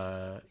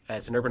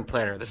as an urban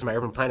planner. This is my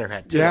urban planner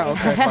hat too. Yeah,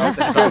 okay.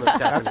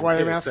 That's why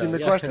I'm asking the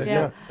question.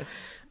 Yeah.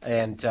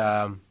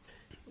 And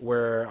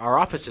where our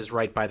office is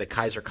right by the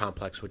Kaiser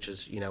complex, which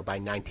is by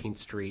 19th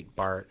Street,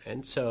 BART,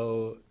 and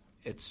so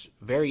it's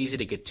very easy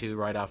to get to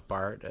right off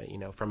BART.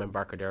 From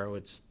Embarcadero,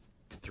 it's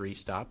 3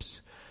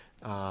 stops,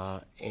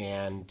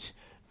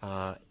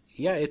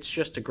 it's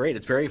just great.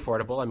 It's very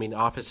affordable.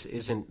 Office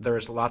isn't.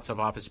 There's lots of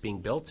office being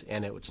built,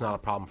 and it's not a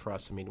problem for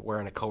us. We're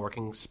in a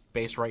co-working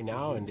space right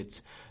now, and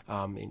it's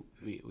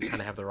we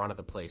kind of have the run of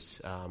the place.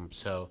 I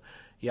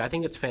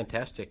think it's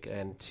fantastic,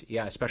 and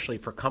especially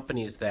for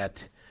companies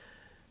that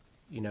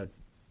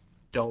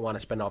don't want to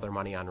spend all their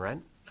money on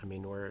rent.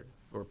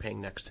 We're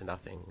paying next to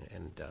nothing,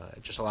 and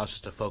it just allows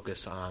us to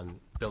focus on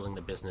building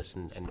the business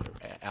and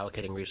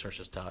allocating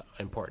resources to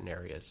important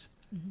areas.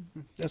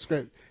 Mm-hmm. That's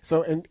great.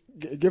 So, and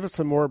give us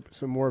some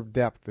more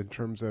depth in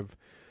terms of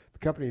the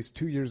company's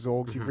 2 years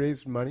old. Mm-hmm. You've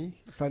raised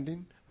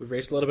funding. We've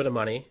raised a little bit of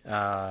money.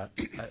 To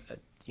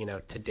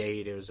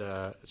date it's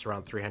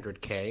around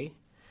 $300K,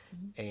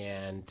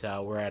 and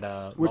we're at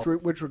a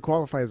which would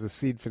qualify as a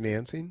seed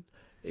financing.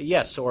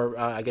 Yes, or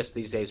I guess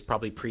these days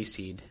probably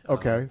pre-seed.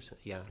 Okay.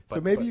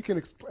 So maybe you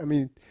can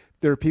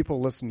there are people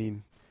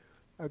listening.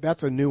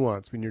 That's a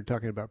nuance when you're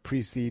talking about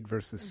pre-seed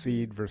versus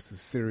seed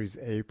versus Series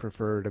A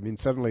preferred.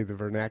 Suddenly the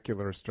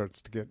vernacular starts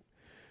to get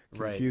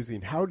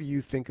confusing. Right. How do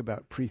you think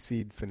about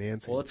pre-seed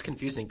financing? Well, it's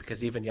confusing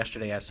because even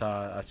yesterday I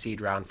saw a seed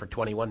round for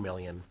 $21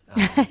 million.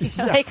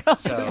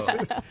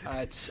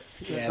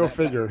 Go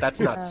figure.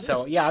 That's nuts.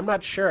 So I'm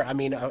not sure.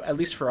 At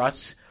least for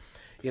us,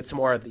 it's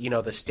more,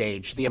 the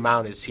stage. The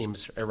amount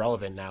seems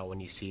irrelevant now when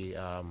you see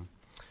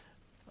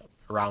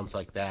rounds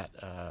like that.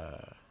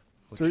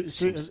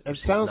 It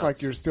sounds like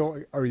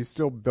are you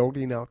still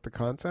building out the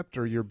concept,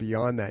 or you're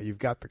beyond that? You've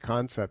got the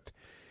concept,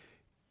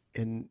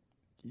 and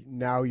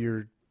now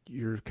you're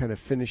kind of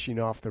finishing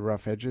off the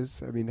rough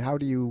edges. How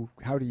do you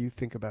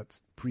think about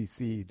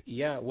pre-seed?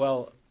 Yeah,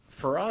 well,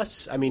 for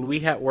us, we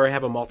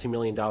have a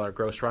multi-million-dollar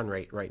gross run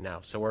rate right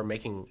now, so we're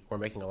making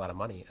a lot of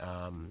money.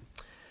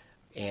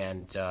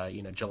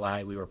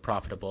 July we were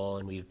profitable,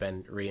 and we've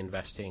been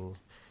reinvesting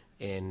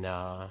in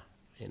our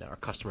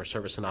customer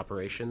service and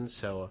operations.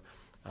 So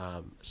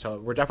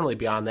we're definitely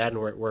beyond that,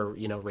 and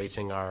we're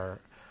raising our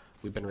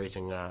we've been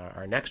raising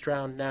our next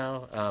round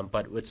now,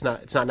 but it's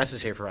not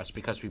necessary for us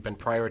because we've been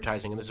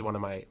prioritizing. And this is one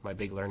of my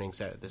big learnings.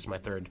 This is my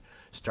third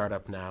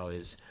startup now.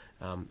 Is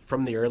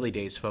from the early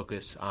days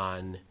focus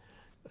on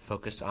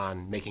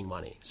making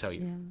money. So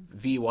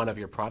V1 of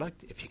your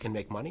product, if you can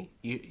make money,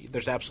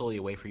 there's absolutely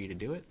a way for you to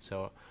do it.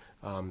 So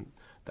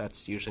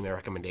that's usually my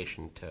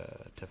recommendation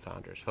to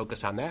founders.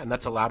 Focus on that, and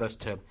that's allowed us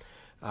to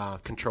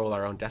control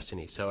our own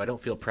destiny. So I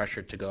don't feel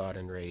pressured to go out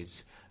and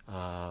raise.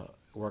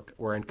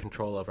 We're in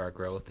control of our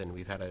growth, and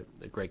we've had a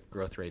great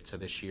growth rate. So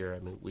this year, I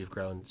mean, we've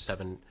grown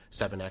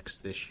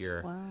 7x this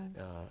year. Wow.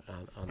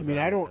 I mean,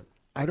 I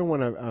don't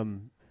want to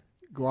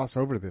gloss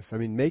over this. I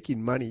mean,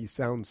 making money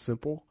sounds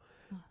simple,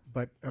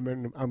 but I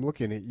mean, I'm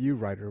looking at you,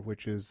 Ryder,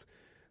 which is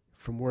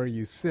from where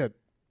you sit.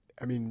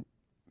 I mean,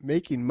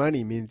 making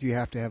money means you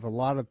have to have a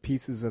lot of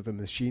pieces of the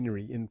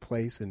machinery in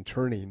place and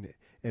turning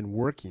and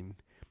working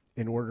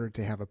in order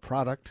to have a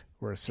product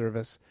or a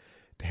service,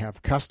 to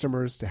have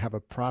customers, to have a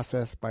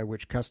process by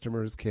which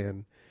customers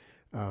can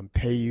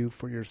pay you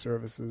for your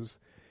services.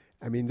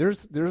 I mean,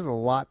 there's a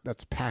lot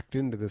that's packed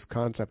into this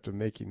concept of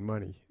making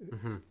money.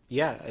 Mm-hmm.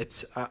 Yeah,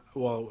 it's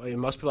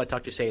most people I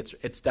talk to say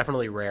it's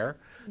definitely rare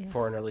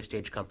for an early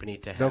stage company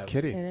to have. No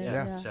kidding.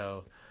 Yeah.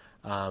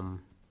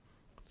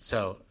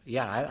 So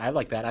I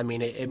like that. I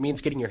mean, it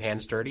means getting your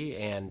hands dirty,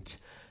 and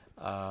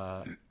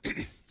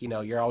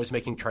you're always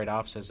making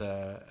trade-offs as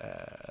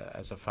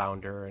a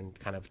founder, and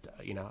kind of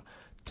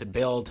to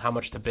build, how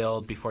much to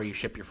build before you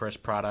ship your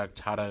first product,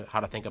 how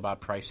to think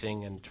about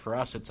pricing. And for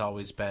us, it's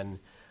always been,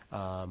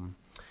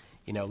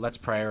 let's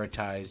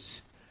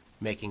prioritize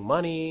making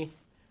money.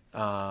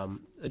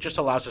 It just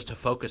allows us to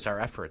focus our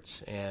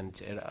efforts. And,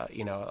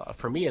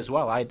 for me as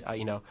well,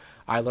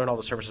 I learn all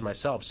the services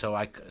myself. So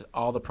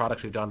all the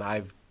products we've done,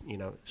 I've,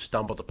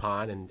 stumbled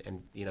upon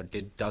and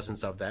did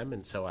dozens of them.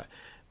 And so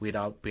we'd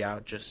be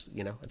out just,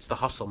 it's the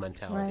hustle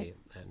mentality.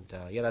 Right.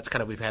 And that's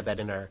kind of, we've had that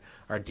in our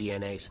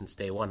DNA since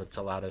day one. It's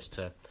allowed us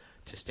to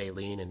stay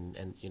lean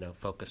and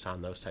focus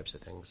on those types of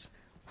things.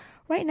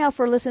 Right now,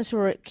 for listeners who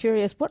are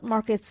curious, what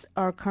markets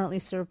are currently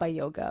served by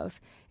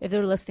YoGov? If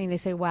they're listening, they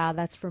say, wow,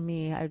 that's for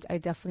me. I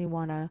definitely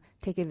want to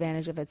take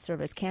advantage of its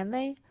service. Can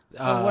they?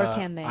 Or where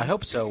can they? I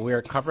hope so.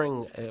 We're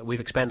covering,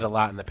 we've expanded a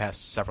lot in the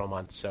past several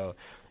months. So,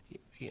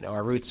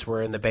 our roots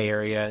were in the Bay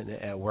Area.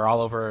 And, we're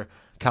all over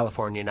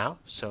California now.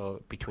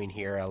 So between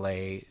here,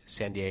 LA,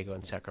 San Diego,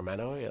 and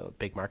Sacramento,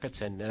 big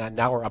markets. And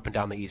now we're up and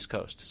down the East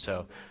Coast.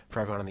 So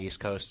for everyone on the East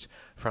Coast,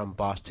 from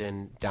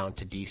Boston down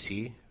to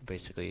DC,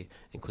 basically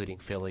including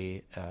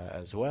Philly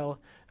as well,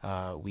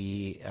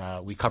 we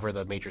cover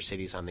the major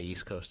cities on the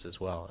East Coast as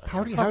well.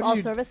 How do you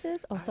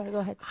services? Oh, sorry, go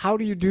ahead. How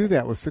do you do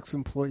that with 6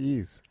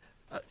 employees?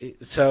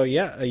 That's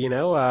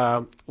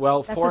the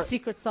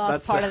secret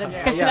sauce part of the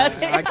discussion.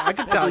 I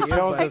can tell you.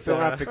 Tells us they'll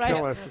have to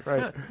kill us,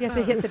 right? Yes,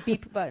 they hit the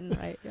beep button,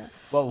 right? Yeah.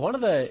 Well, one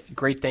of the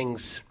great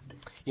things,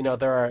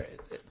 there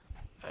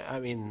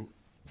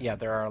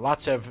are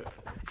lots of.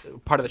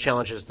 Part of the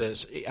challenge is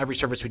this: every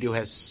service we do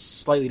has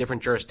slightly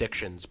different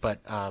jurisdictions, but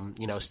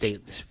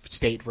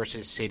state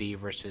versus city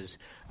versus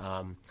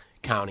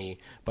county.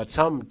 But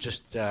some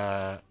just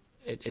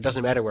it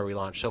doesn't matter where we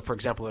launch. So, for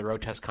example, the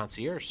Road Test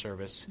Concierge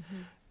service.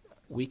 Mm-hmm.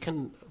 We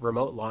can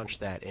remote launch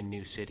that in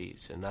new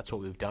cities, and that's what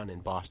we've done in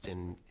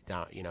Boston,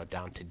 down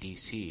to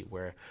DC,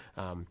 where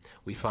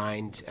we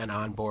find and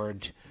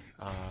onboard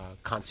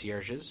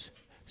concierges,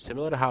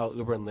 similar to how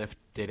Uber and Lyft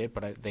did it,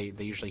 but they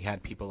usually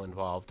had people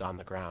involved on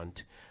the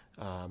ground,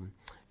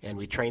 and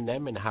we train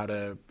them in how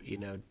to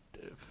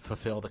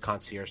fulfill the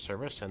concierge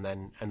service, and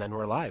then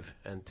we're live,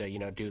 and do a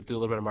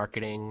little bit of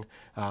marketing,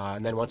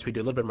 and then once we do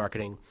a little bit of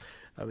marketing.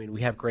 I mean,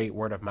 we have great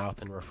word of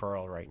mouth and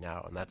referral right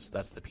now, and that's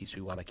the piece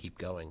we want to keep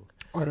going.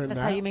 That's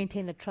how you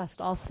maintain the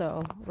trust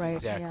also, right?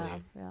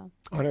 Exactly. Yeah.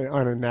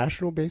 On a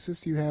national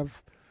basis, you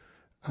have,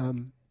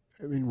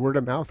 word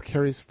of mouth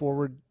carries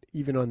forward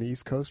even on the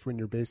East Coast when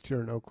you're based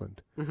here in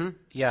Oakland. Mm-hmm.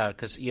 Yeah,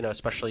 because,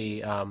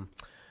 especially,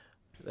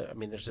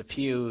 there's a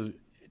few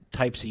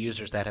types of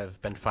users that have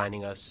been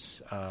finding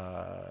us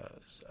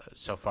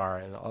so far,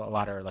 and a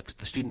lot are like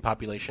the student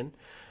population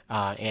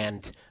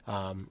and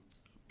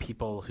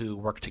people who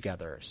work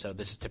together. So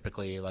this is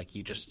typically like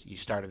you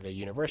started a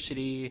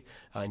university,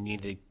 you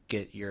need to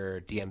get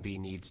your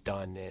DMV needs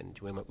done, and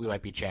we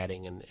might be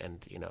chatting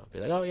and be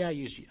like, oh yeah,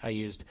 I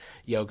used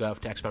YoGov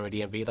to expand my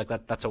DMV.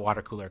 Like that's a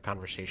water cooler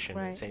conversation.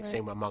 Right,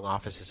 same among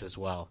offices as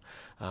well.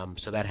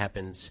 So that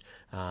happens.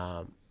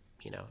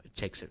 It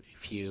takes a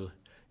few.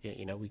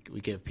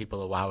 We give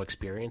people a wow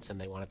experience,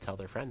 and they want to tell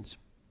their friends.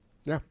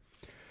 Yeah.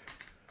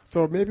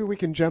 So maybe we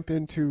can jump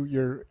into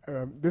your.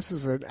 This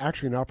is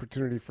actually an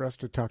opportunity for us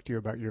to talk to you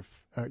about your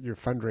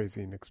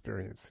fundraising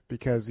experience,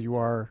 because you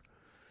are,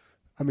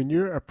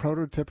 you're a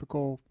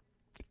prototypical.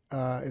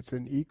 It's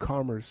an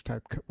e-commerce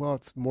type. Well,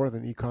 it's more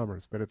than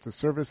e-commerce, but it's a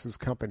services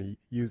company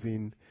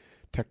using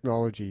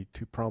technology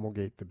to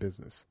promulgate the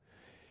business.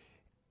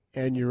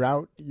 And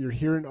you're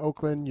here in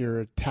Oakland.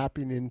 You're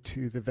tapping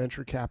into the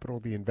venture capital,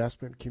 the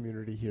investment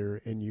community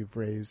here, and you've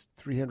raised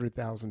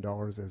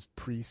 $300,000 as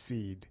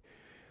pre-seed.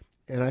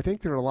 And I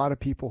think there are a lot of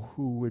people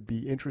who would be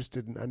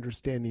interested in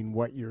understanding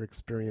what your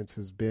experience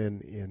has been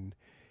in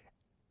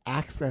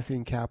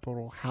accessing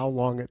capital, how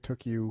long it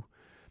took you,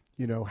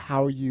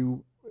 how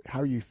you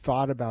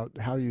thought about,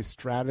 how you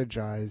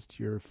strategized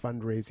your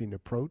fundraising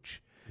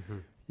approach,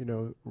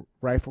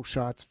 rifle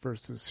shots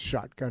versus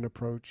shotgun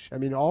approach. I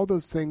mean, all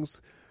those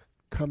things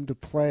come to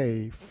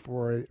play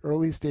for an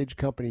early stage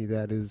company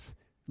that is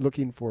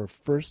looking for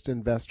first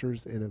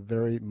investors in a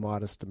very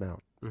modest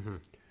amount. Mm-hmm.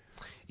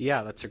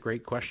 Yeah, that's a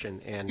great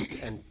question.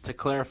 And to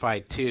clarify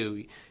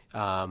too,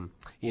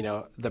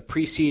 the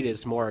pre-seed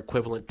is more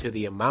equivalent to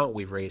the amount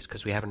we've raised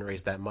because we haven't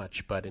raised that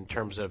much. But in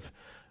terms of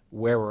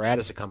where we're at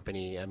as a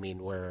company, I mean,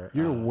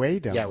 you're way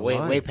down. Yeah, the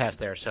line. way past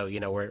there. So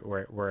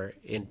we're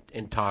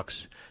in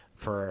talks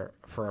for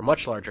a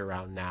much larger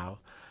round now.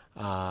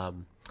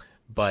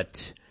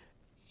 But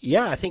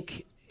yeah, I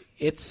think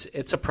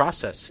it's a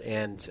process,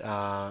 and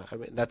I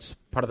mean, that's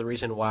part of the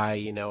reason why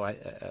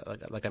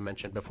like I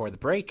mentioned before the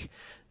break,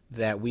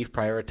 that we've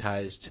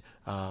prioritized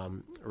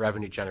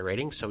revenue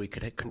generating so we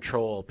could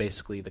control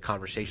basically the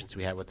conversations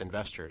we have with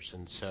investors.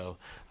 And so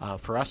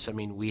for us, I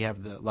mean, we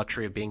have the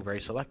luxury of being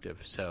very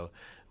selective. So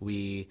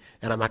and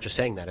I'm not just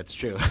saying that, it's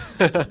true.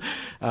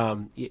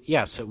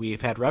 So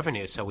we've had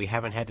revenue, so we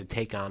haven't had to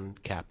take on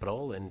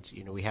capital. And,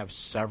 we have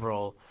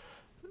several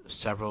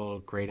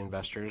great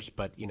investors.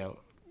 But,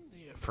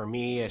 for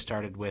me, I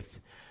started with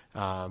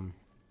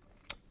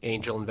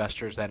angel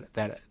investors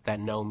that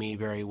know me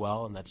very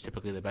well, and that's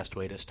typically the best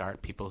way to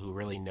start. People who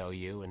really know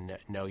you and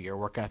know your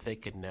work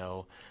ethic and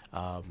know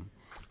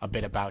a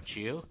bit about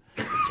you.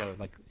 And so,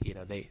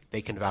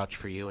 they can vouch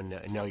for you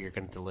and know you're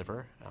going to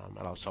deliver.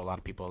 And also, a lot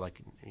of people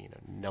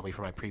know me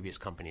from my previous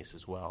companies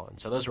as well. And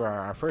so, those were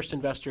our first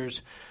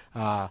investors,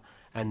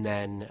 and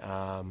then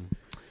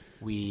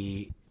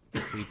we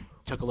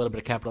took a little bit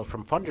of capital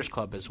from Funders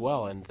Club as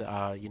well, and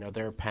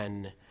they're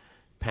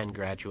Penn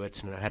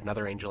graduates, and I had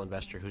another angel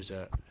investor who's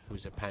a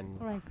Penn.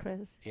 Right,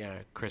 Chris. Yeah,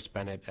 Chris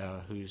Bennett,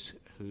 who's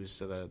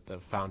the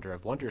founder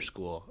of Wonder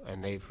School,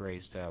 and they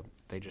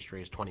just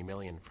raised $20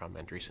 million from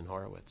Andreessen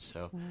Horowitz.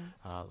 So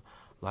a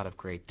lot of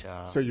great,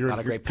 so you're a lot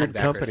of great good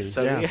Penn company. backers.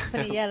 So,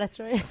 Yeah, that's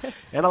right.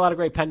 And a lot of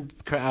great Penn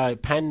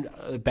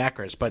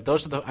backers. But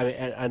those are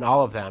and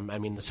all of them. I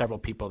mean, the several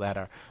people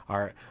that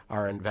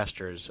are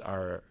investors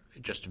are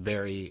just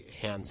very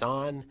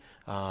hands-on,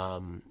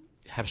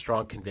 have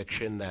strong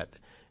conviction that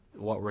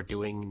what we're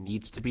doing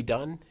needs to be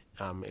done.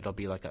 It'll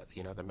be like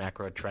the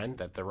macro trend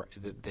that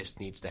this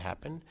needs to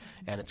happen,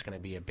 and it's going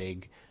to be a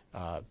big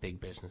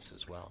business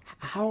as well.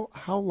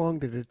 How long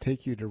did it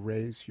take you to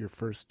raise your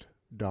first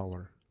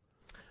dollar?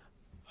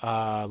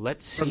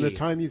 Let's see. From the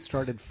time you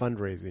started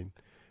fundraising,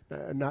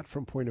 not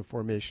from point of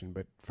formation,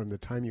 but from the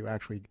time you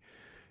actually,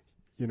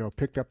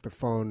 picked up the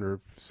phone or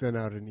sent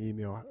out an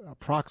email,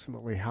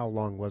 approximately how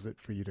long was it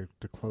for you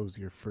to close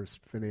your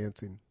first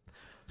financing?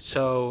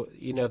 So,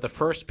 the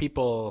first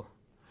people,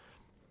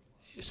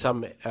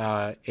 some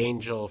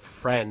angel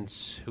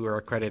friends who are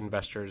accredited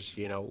investors,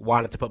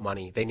 wanted to put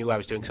money. They knew I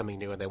was doing something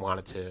new, and they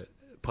wanted to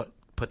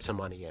put some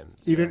money in.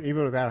 So.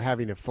 Even without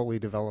having a fully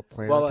developed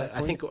plan? Well,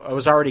 I think I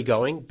was already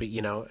going, but,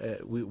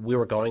 we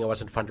were going. I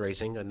wasn't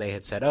fundraising, and they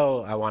had said,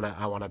 "Oh, I want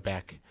to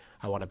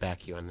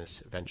back you on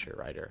this venture,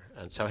 Ryder."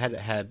 And so I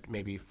had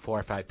maybe 4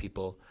 or 5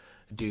 people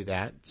do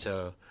that.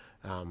 So.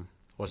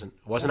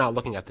 Wasn't out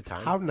looking at the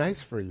time. How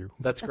nice for you.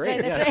 That's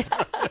great. Right,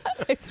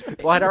 that's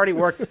right. Well, I'd already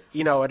worked,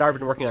 I'd already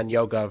been working on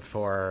YoGov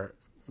for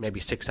maybe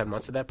 6-7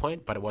 months at that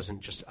point, but I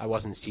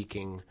wasn't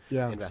seeking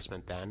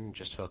investment then,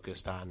 just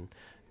focused on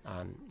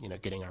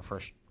getting our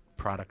first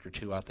product or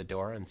two out the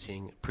door and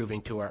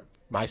proving to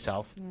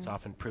myself. It's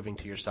often proving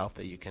to yourself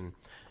that you can,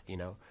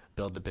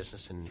 build the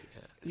business and,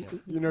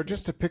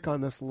 just to pick on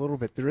this a little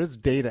bit, there is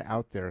data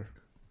out there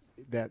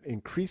that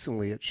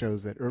increasingly it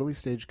shows that early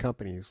stage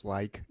companies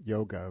like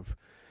YoGov,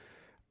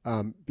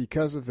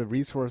 because of the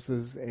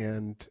resources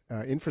and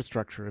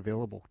infrastructure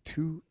available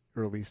to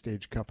early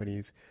stage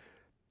companies,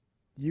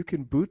 you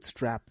can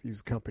bootstrap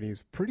these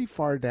companies pretty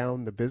far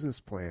down the business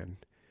plan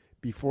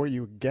before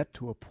you get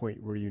to a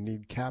point where you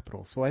need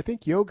capital. So I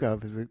think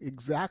YoGov is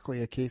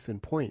exactly a case in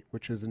point,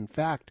 which is, in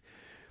fact,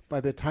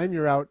 by the time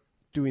you're out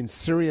doing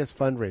serious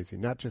fundraising,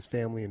 not just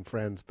family and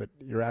friends, but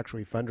you're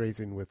actually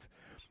fundraising with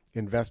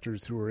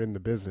investors who are in the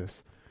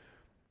business,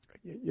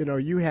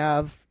 you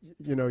have,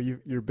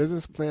 your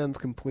business plan's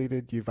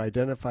completed, you've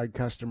identified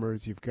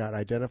customers, you've got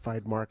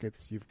identified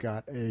markets, you've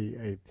got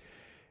a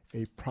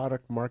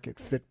product market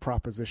fit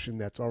proposition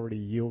that's already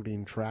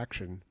yielding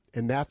traction.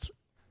 And that's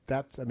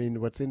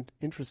what's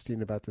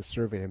interesting about this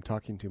survey, I'm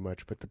talking too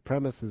much, but the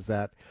premise is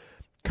that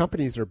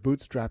companies are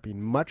bootstrapping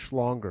much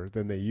longer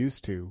than they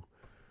used to,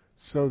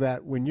 so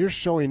that when you're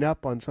showing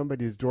up on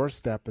somebody's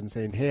doorstep and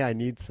saying, hey, I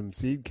need some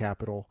seed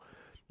capital,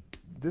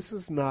 this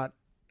is not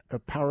a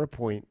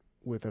PowerPoint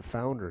with a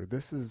founder.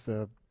 This is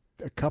a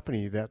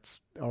company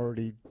that's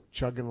already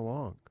chugging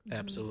along.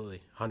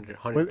 Absolutely,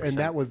 100%. And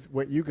that was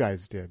what you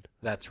guys did.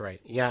 That's right.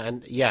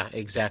 Yeah,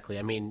 exactly.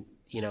 I mean,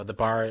 the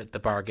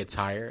bar gets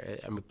higher.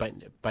 I mean,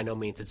 but by no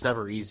means, it's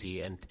never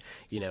easy. And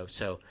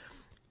so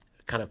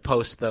kind of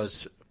post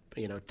those,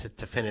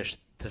 to finish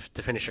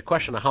your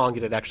question on how long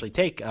did it actually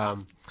take,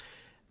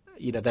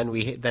 then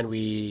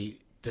we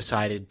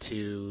decided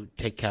to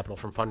take capital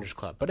from Funders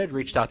Club. But I'd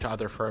reached out to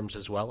other firms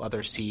as well,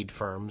 other seed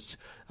firms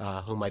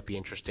who might be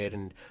interested,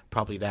 and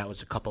probably that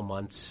was a couple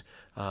months.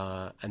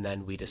 And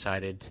then we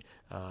decided,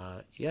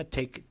 partner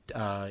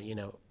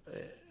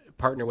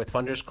with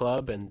Funders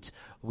Club, and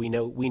we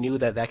knew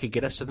that could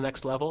get us to the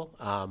next level.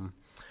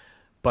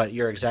 But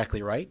you're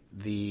exactly right.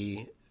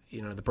 The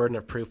burden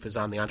of proof is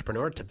on the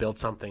entrepreneur to build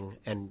something,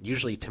 and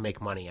usually to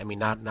make money. I mean,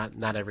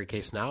 not every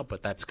case now,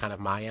 but that's kind of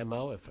my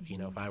MO. If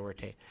I were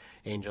to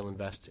angel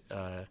invest,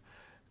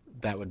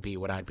 that would be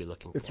what I'd be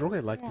looking for. It's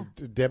really like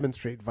to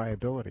demonstrate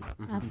viability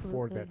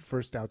before that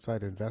first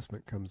outside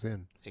investment comes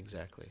in.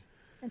 Exactly.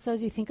 And so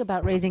as you think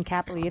about raising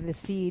capital, you have the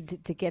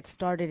seed to get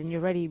started and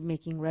you're already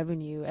making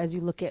revenue. As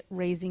you look at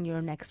raising your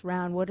next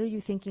round, what are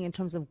you thinking in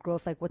terms of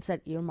growth? Like, what's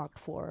that earmarked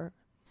for?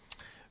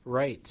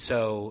 Right.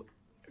 So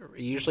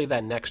usually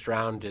that next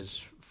round is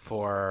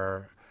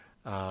for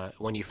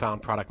when you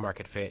found product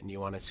market fit and you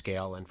want to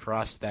scale. And for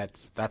us,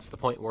 that's the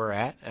point we're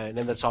at. And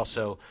then that's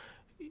also,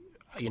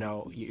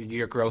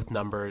 your growth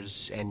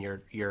numbers and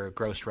your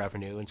gross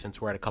revenue. And since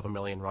we're at a couple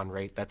million run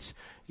rate,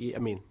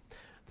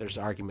 there's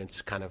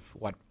arguments kind of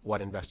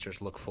what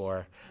investors look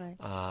for.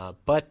 Right.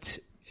 But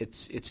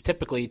it's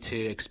typically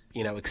to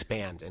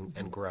expand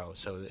and grow.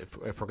 So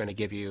if we're going to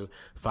give you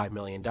 $5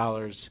 million,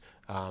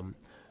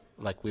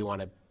 we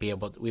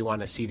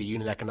want to see the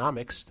unit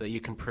economics that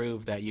you can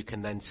prove that you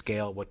can then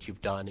scale what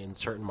you've done in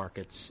certain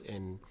markets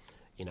in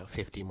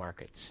 50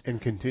 markets and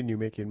continue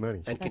making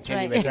money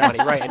making money,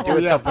 right, and do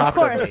it so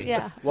profitably. Of course,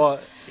 yeah. Well,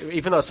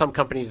 even though some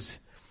companies,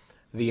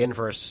 the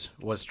inverse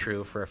was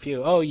true for a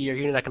few. Oh, your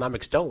unit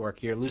economics don't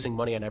work. You're losing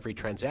money on every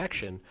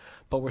transaction,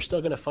 but we're still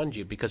going to fund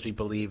you because we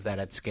believe that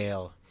at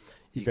scale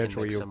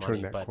eventually you'll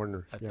turn that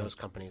corner. Those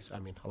companies,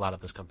 a lot of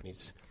those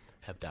companies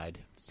have died.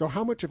 So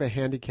how much of a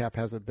handicap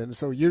has it been?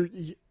 So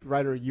you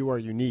are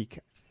unique,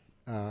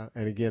 and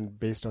again,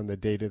 based on the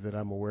data that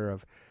I'm aware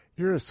of,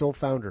 you're a sole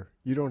founder.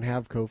 You don't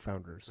have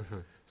co-founders.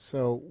 Mm-hmm.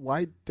 So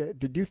why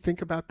did you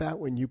think about that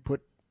when you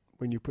put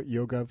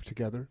YoGov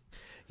together?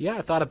 Yeah,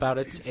 I thought about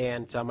it,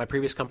 and my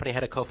previous company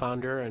had a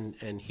co-founder,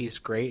 and he's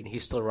great, and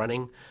he's still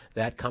running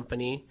that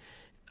company.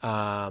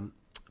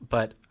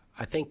 But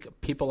I think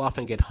people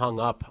often get hung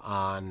up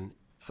on.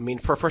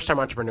 For first-time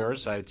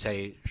entrepreneurs, I would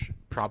say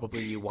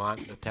probably you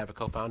want to have a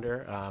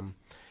co-founder.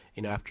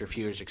 After a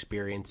few years'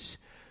 experience,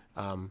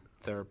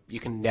 you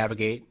can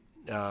navigate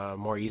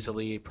more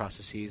easily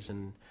processes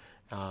and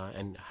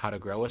how to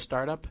grow a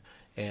startup.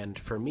 And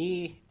for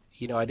me,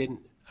 I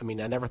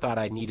never thought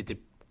I needed to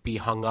be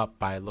hung up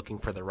by looking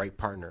for the right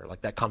partner.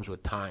 Like, that comes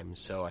with time.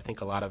 So I think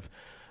a lot of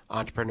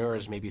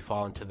entrepreneurs maybe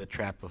fall into the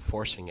trap of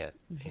forcing it.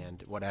 Mm-hmm.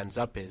 And what ends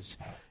up is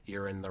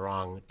you're in the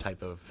wrong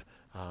type of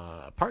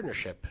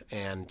partnership.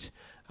 And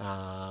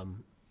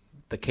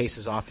the case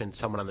is often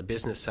someone on the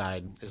business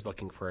side is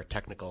looking for a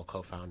technical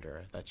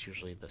co-founder. That's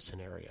usually the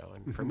scenario.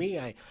 And for me,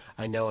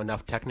 I know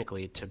enough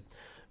technically to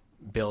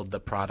build the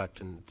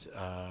product. And,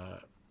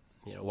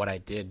 what I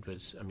did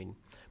was,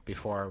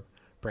 before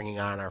bringing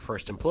on our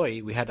first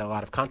employee, we had a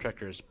lot of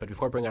contractors, but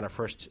before bringing on our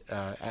first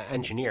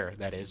engineer,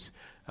 that is,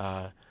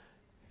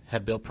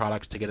 had built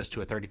products to get us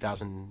to a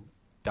 $30,000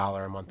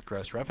 a month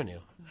gross revenue.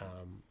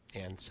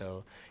 And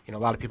so, a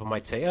lot of people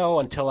might say, oh,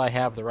 until I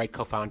have the right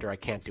co-founder, I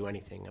can't do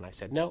anything. And I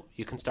said, no,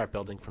 you can start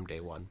building from day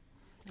one.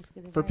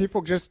 For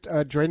people just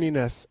joining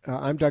us,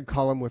 I'm Doug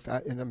Collum,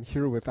 and I'm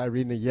here with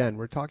Irina Yen.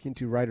 We're talking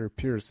to Ryder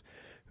Pierce,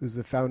 who's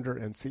the founder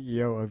and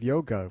CEO of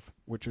YoGov,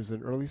 which is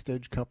an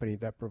early-stage company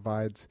that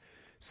provides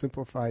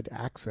simplified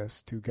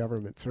access to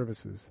government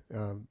services,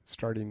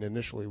 starting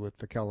initially with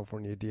the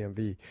California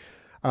DMV.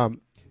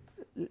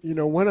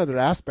 One other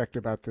aspect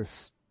about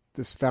this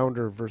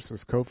founder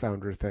versus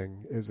co-founder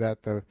thing is that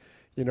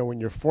when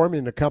you're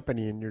forming a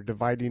company and you're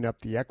dividing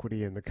up the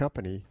equity in the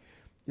company,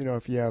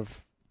 if you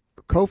have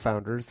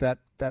co-founders, that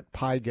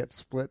pie gets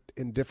split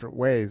in different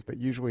ways, but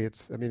usually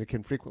it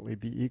can frequently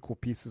be equal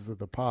pieces of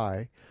the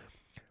pie.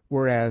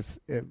 Whereas,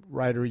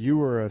 Ryder, you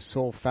were a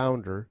sole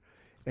founder,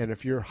 and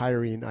if you're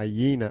hiring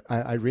Irina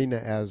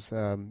as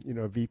a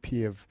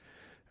VP of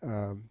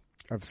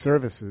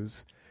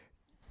services,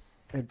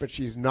 but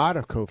she's not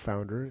a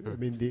co-founder.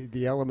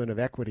 The element of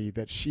equity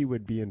that she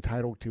would be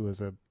entitled to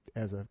as a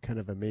kind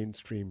of a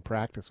mainstream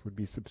practice would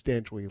be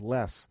substantially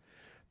less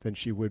than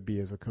she would be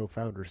as a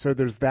co-founder. So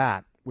there's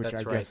that, which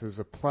I guess is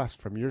a plus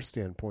from your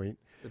standpoint.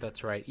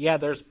 That's right. Yeah,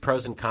 there's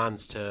pros and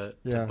cons to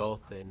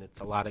both, and it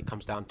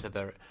comes down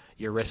to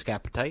your risk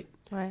appetite,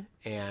 right?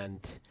 And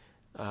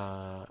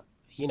obviously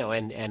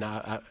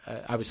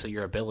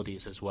your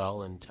abilities as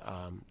well, and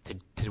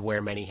to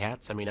wear many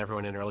hats.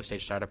 Everyone in an early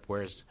stage startup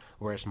wears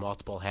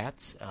multiple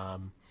hats.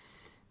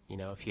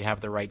 If you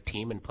have the right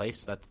team in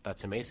place,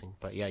 that's amazing.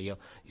 But yeah,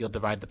 you'll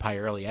divide the pie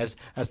early. As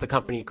the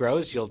company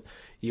grows, you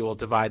will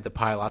divide the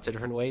pie lots of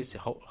different ways.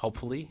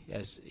 Hopefully,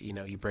 as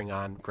you bring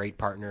on great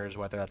partners,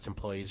 whether that's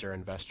employees or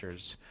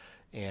investors.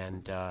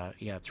 And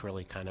it's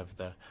really kind of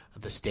the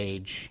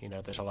stage.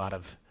 There's a lot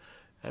of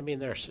I mean,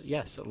 there's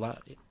a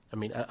lot. I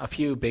mean, a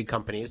few big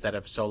companies that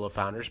have solo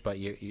founders, but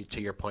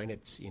to your point,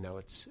 it's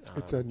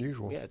it's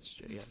unusual. Yeah,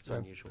 it's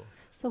unusual.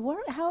 So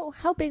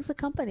how big's the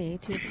company?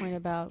 To your point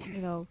about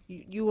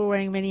you were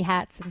wearing many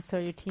hats, and so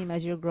your team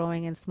as you're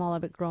growing and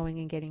smaller but growing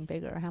and getting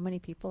bigger. How many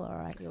people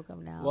are at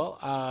YoGov now?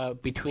 Well,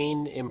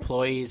 between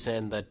employees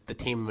and the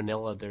team in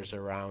Manila, there's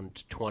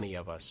around 20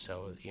 of us.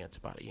 So it's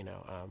about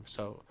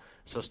so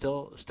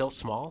still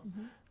small.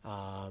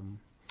 Mm-hmm.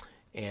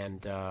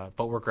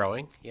 But we're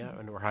growing,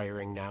 and we're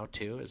hiring now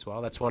too as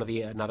well. That's one of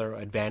another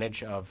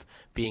advantage of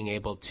being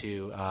able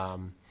to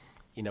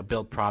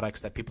build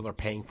products that people are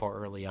paying for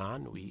early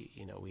on.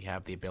 We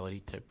have the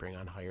ability to bring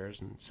on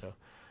hires and so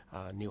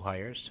new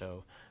hires.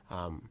 So,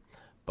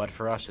 but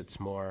for us, it's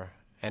more,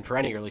 and for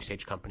any early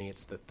stage company,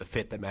 it's the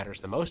fit that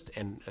matters the most,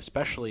 and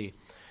especially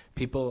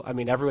people. I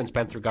mean, everyone's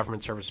been through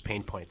government service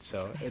pain points,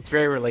 so it's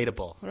very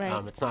relatable.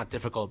 Right. It's not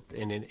difficult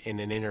in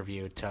an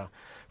interview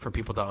for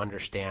people to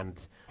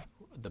understand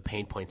the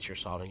pain points you're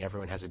solving.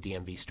 Everyone has a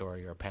DMV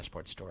story or a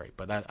passport story,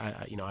 but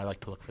I like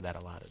to look for that a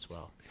lot as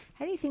well.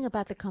 How do you think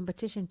about the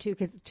competition too?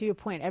 Because to your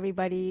point,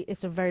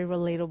 it's a very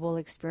relatable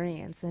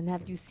experience. And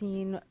have you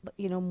seen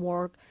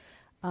more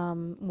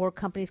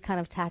companies kind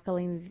of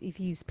tackling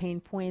these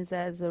pain points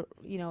as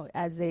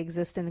they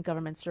exist in the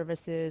government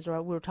services, or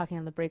we were talking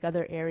on the break,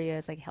 other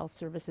areas like health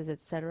services,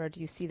 et cetera?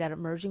 Do you see that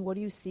emerging? What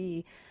do you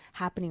see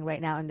happening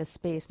right now in this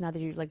space now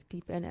that you're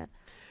deep in it?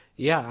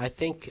 Yeah, I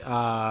think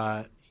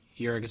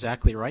you're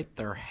exactly right.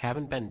 There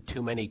haven't been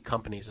too many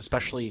companies,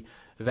 especially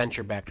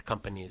venture-backed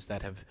companies,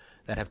 that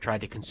have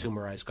tried to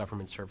consumerize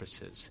government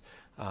services.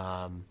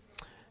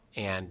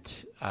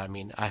 And I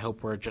mean, I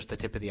hope we're just the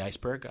tip of the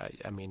iceberg. I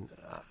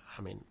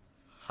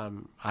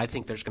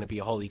think there's going to be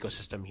a whole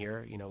ecosystem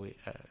here.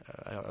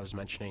 I was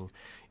mentioning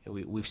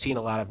we've seen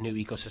a lot of new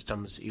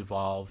ecosystems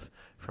evolve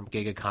from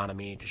gig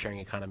economy to sharing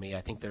economy.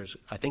 I think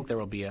there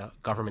will be a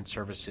government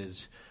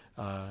services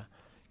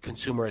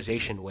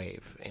consumerization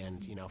wave,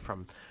 and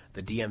from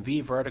the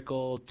DMV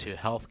vertical to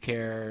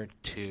healthcare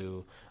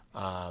to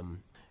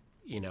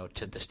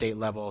to the state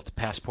level, to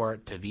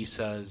passport, to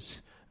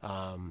visas.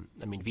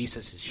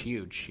 Visas is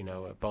huge,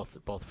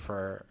 both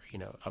for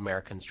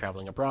Americans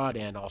traveling abroad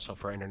and also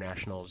for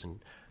internationals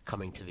and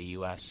coming to the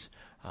U.S.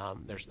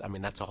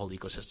 That's a whole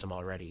ecosystem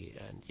already,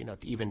 and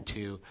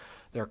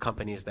there are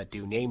companies that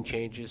do name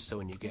changes. So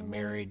when you get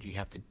married, you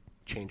have to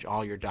change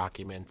all your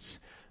documents.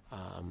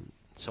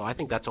 So I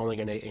think that's only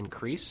going to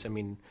increase. I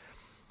mean,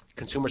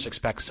 consumers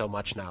expect so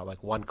much now,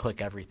 like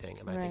one-click everything,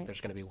 and I think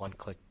there's going to be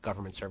one-click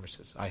government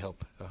services. I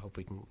hope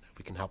we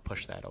can help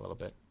push that a little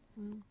bit.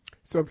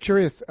 So I'm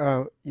curious,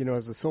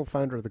 as a sole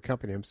founder of the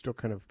company, I'm still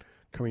kind of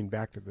coming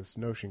back to this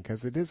notion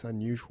because it is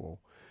unusual.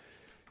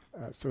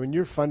 So in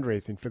your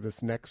fundraising for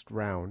this next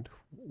round,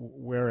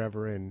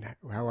 wherever and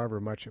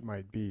however much it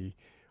might be,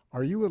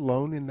 are you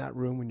alone in that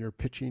room when you're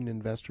pitching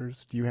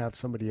investors? Do you have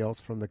somebody else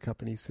from the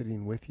company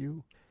sitting with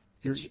you?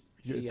 It's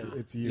you.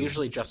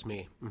 Usually just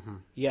me. Mm-hmm.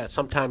 Yeah,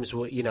 sometimes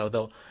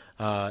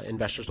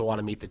investors will want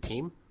to meet the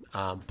team,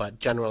 but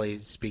generally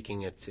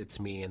speaking, it's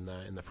me in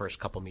the first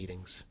couple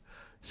meetings.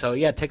 So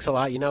yeah, it takes a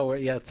lot.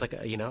 It's like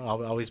I'm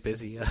always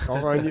busy.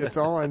 All on you. It's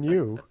all on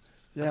you.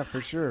 Yeah,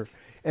 for sure.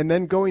 And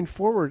then going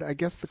forward, I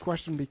guess the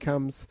question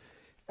becomes,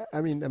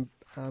 I'm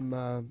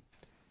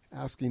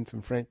asking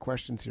some frank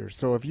questions here.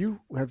 So have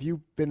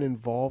you been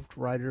involved,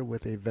 Ryder,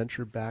 with a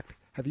venture-backed?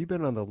 Have you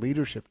been on the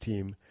leadership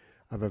team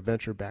of a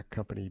venture-backed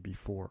company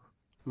before?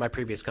 My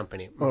previous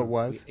company. Oh, it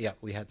was?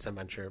 We had some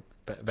venture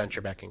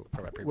backing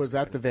from my previous Was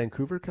that company. the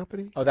Vancouver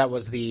company? Oh, that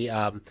was the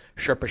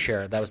Sherpa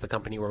Share. That was the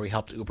company where we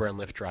helped Uber and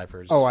Lyft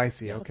drivers. Oh, I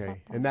see.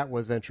 Okay. And that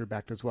was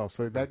venture-backed as well.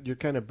 So that you're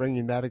kind of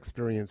bringing that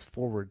experience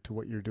forward to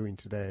what you're doing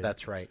today.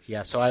 That's right.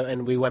 Yeah.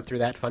 So we went through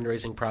that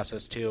fundraising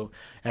process too.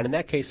 And in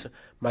that case,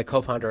 my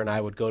co-founder and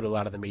I would go to a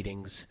lot of the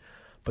meetings.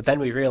 But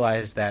then we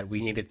realized that we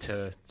needed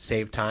to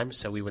save time,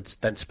 so we would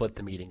then split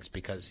the meetings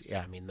because,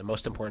 the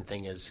most important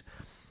thing is,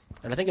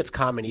 and I think it's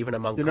common even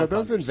among co-founders.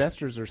 Those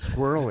investors are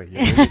squirrely.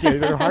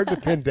 They're hard to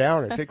pin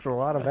down. It takes a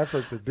lot of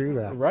effort to do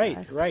that.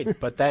 Right.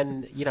 But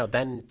then,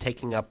 then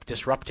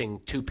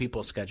disrupting two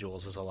people's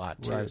schedules is a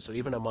lot too. Right. So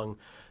even among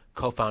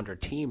co-founder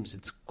teams,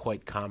 it's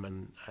quite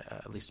common,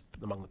 at least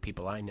among the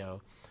people I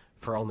know,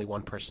 for only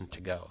one person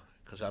to go.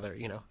 Because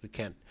you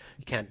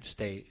can't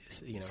stay.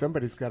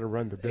 Somebody's got to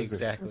run the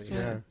business. Exactly.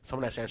 Yeah.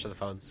 Someone has to answer the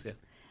phones. Yeah.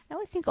 I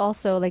would think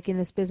also, like in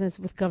this business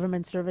with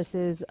government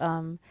services,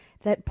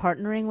 that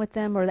partnering with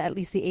them, or at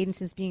least the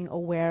agencies being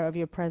aware of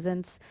your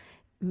presence,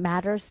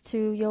 matters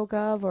to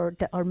YoGov,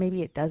 or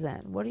maybe it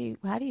doesn't.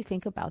 How do you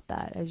think about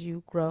that as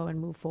you grow and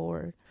move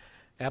forward?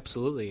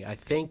 Absolutely. I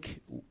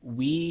think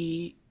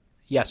in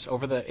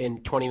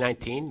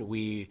 2019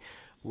 we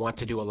want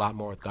to do a lot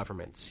more with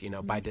governments.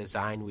 By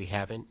design we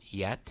haven't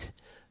yet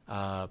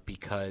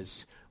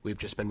because we've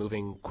just been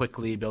moving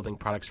quickly, building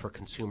products for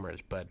consumers.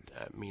 But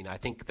I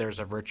think there's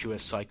a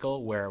virtuous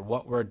cycle where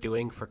what we're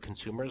doing for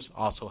consumers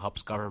also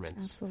helps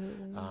governments.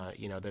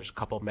 Absolutely. There's a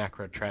couple of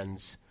macro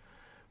trends.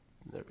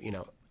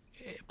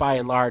 By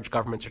and large,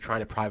 governments are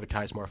trying to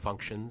privatize more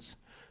functions.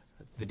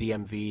 the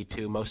DMV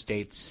to most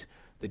states.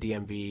 The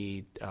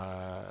DMV,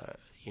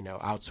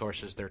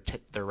 outsources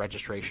their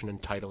registration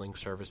and titling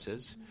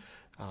services.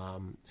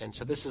 And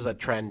so this is a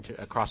trend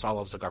across all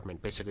of the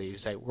government. Basically, you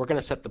say, we're going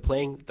to set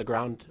the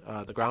ground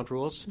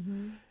rules,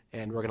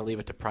 and we're going to leave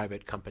it to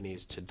private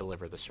companies to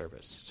deliver the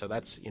service. So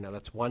that's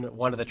one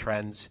of the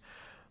trends.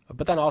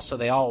 But then also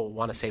they all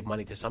want to save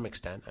money to some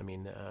extent. I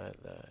mean,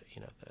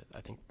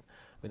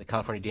 the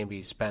California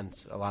DMV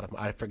spends a lot of,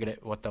 I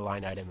forget what the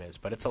line item is,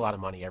 but it's a lot of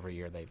money every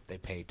year they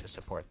pay to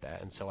support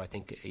that. And so I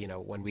think,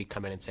 when we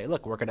come in and say,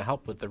 look, we're going to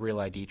help with the Real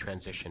ID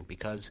transition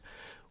because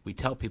we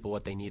tell people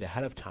what they need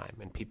ahead of time,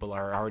 and people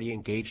are already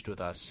engaged with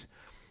us,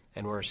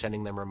 and we're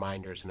sending them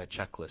reminders and a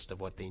checklist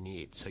of what they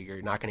need. So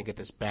you're not going to get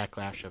this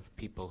backlash of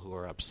people who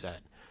are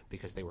upset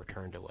because they were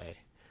turned away.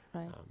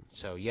 Right. I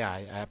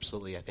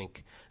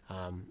think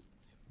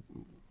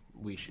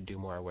we should do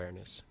more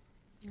awareness.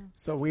 Yeah.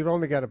 So we've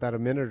only got about a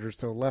minute or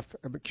so left.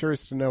 I'm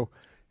curious to know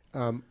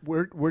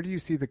where do you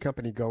see the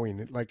company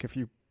going? Like if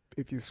you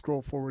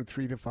scroll forward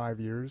 3 to 5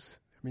 years,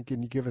 I mean,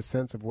 can you give a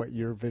sense of what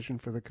your vision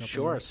for the company is?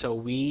 Sure. So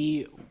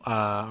we,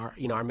 our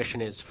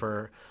mission is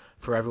for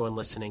everyone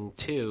listening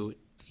to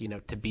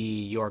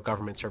be your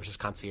government services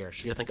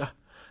concierge. You think,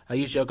 I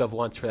used YouGov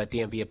once for that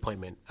DMV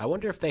appointment. I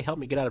wonder if they help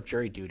me get out of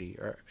jury duty,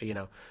 or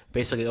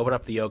basically open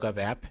up the YouGov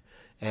app,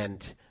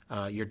 and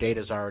your data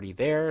is already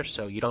there,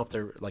 so you don't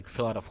have to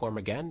fill out a form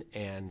again,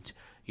 and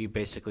you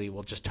basically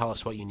will just tell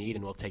us what you need,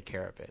 and we'll take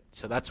care of it.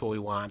 So that's what we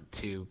want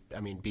to,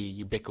 be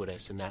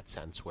ubiquitous in that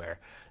sense, where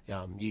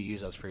you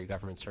use us for your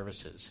government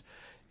services.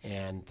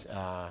 And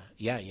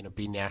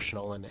be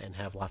national and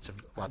have lots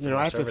of I have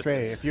services. To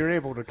say, if you're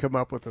able to come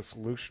up with a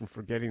solution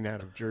for getting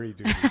out of jury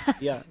duty,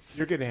 yes,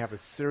 you're going to have a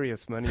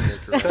serious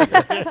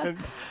moneymaker.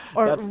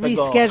 Or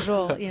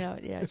reschedule,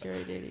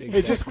 jury duty. Exactly.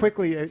 Hey, just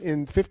quickly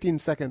in 15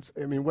 seconds.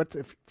 I mean,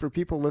 for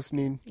people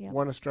listening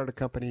want to start a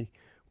company?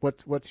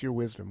 What's your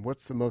wisdom?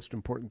 What's the most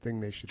important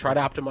thing they should try to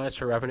optimize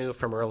for revenue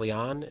from early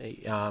on?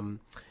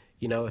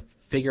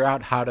 Figure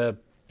out how to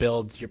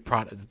build your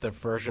product, the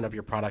version of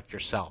your product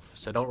yourself.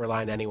 So don't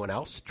rely on anyone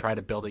else. Try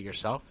to build it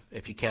yourself.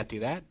 If you can't do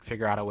that,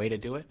 figure out a way to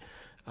do it,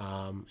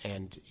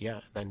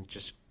 then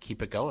just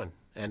keep it going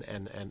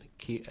and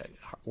keep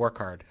work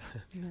hard.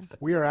 Yeah.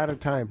 We are out of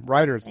time.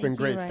 Ryder, it's been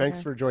great. Ryder.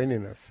 Thanks for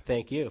joining us.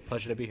 Thank you.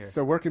 Pleasure to be here.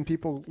 So where can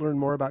people learn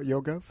more about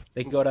YouGov?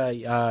 They can go to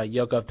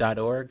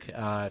yogov.org.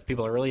 If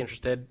people are really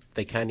interested,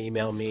 they can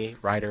email me,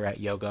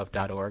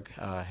 ryder@yogov.org.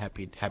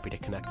 Happy to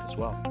connect as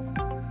well.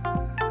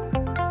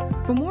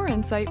 For more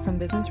insight from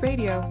Business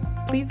Radio,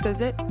 please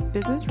visit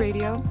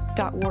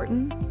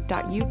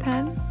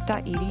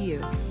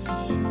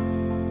businessradio.wharton.upenn.edu.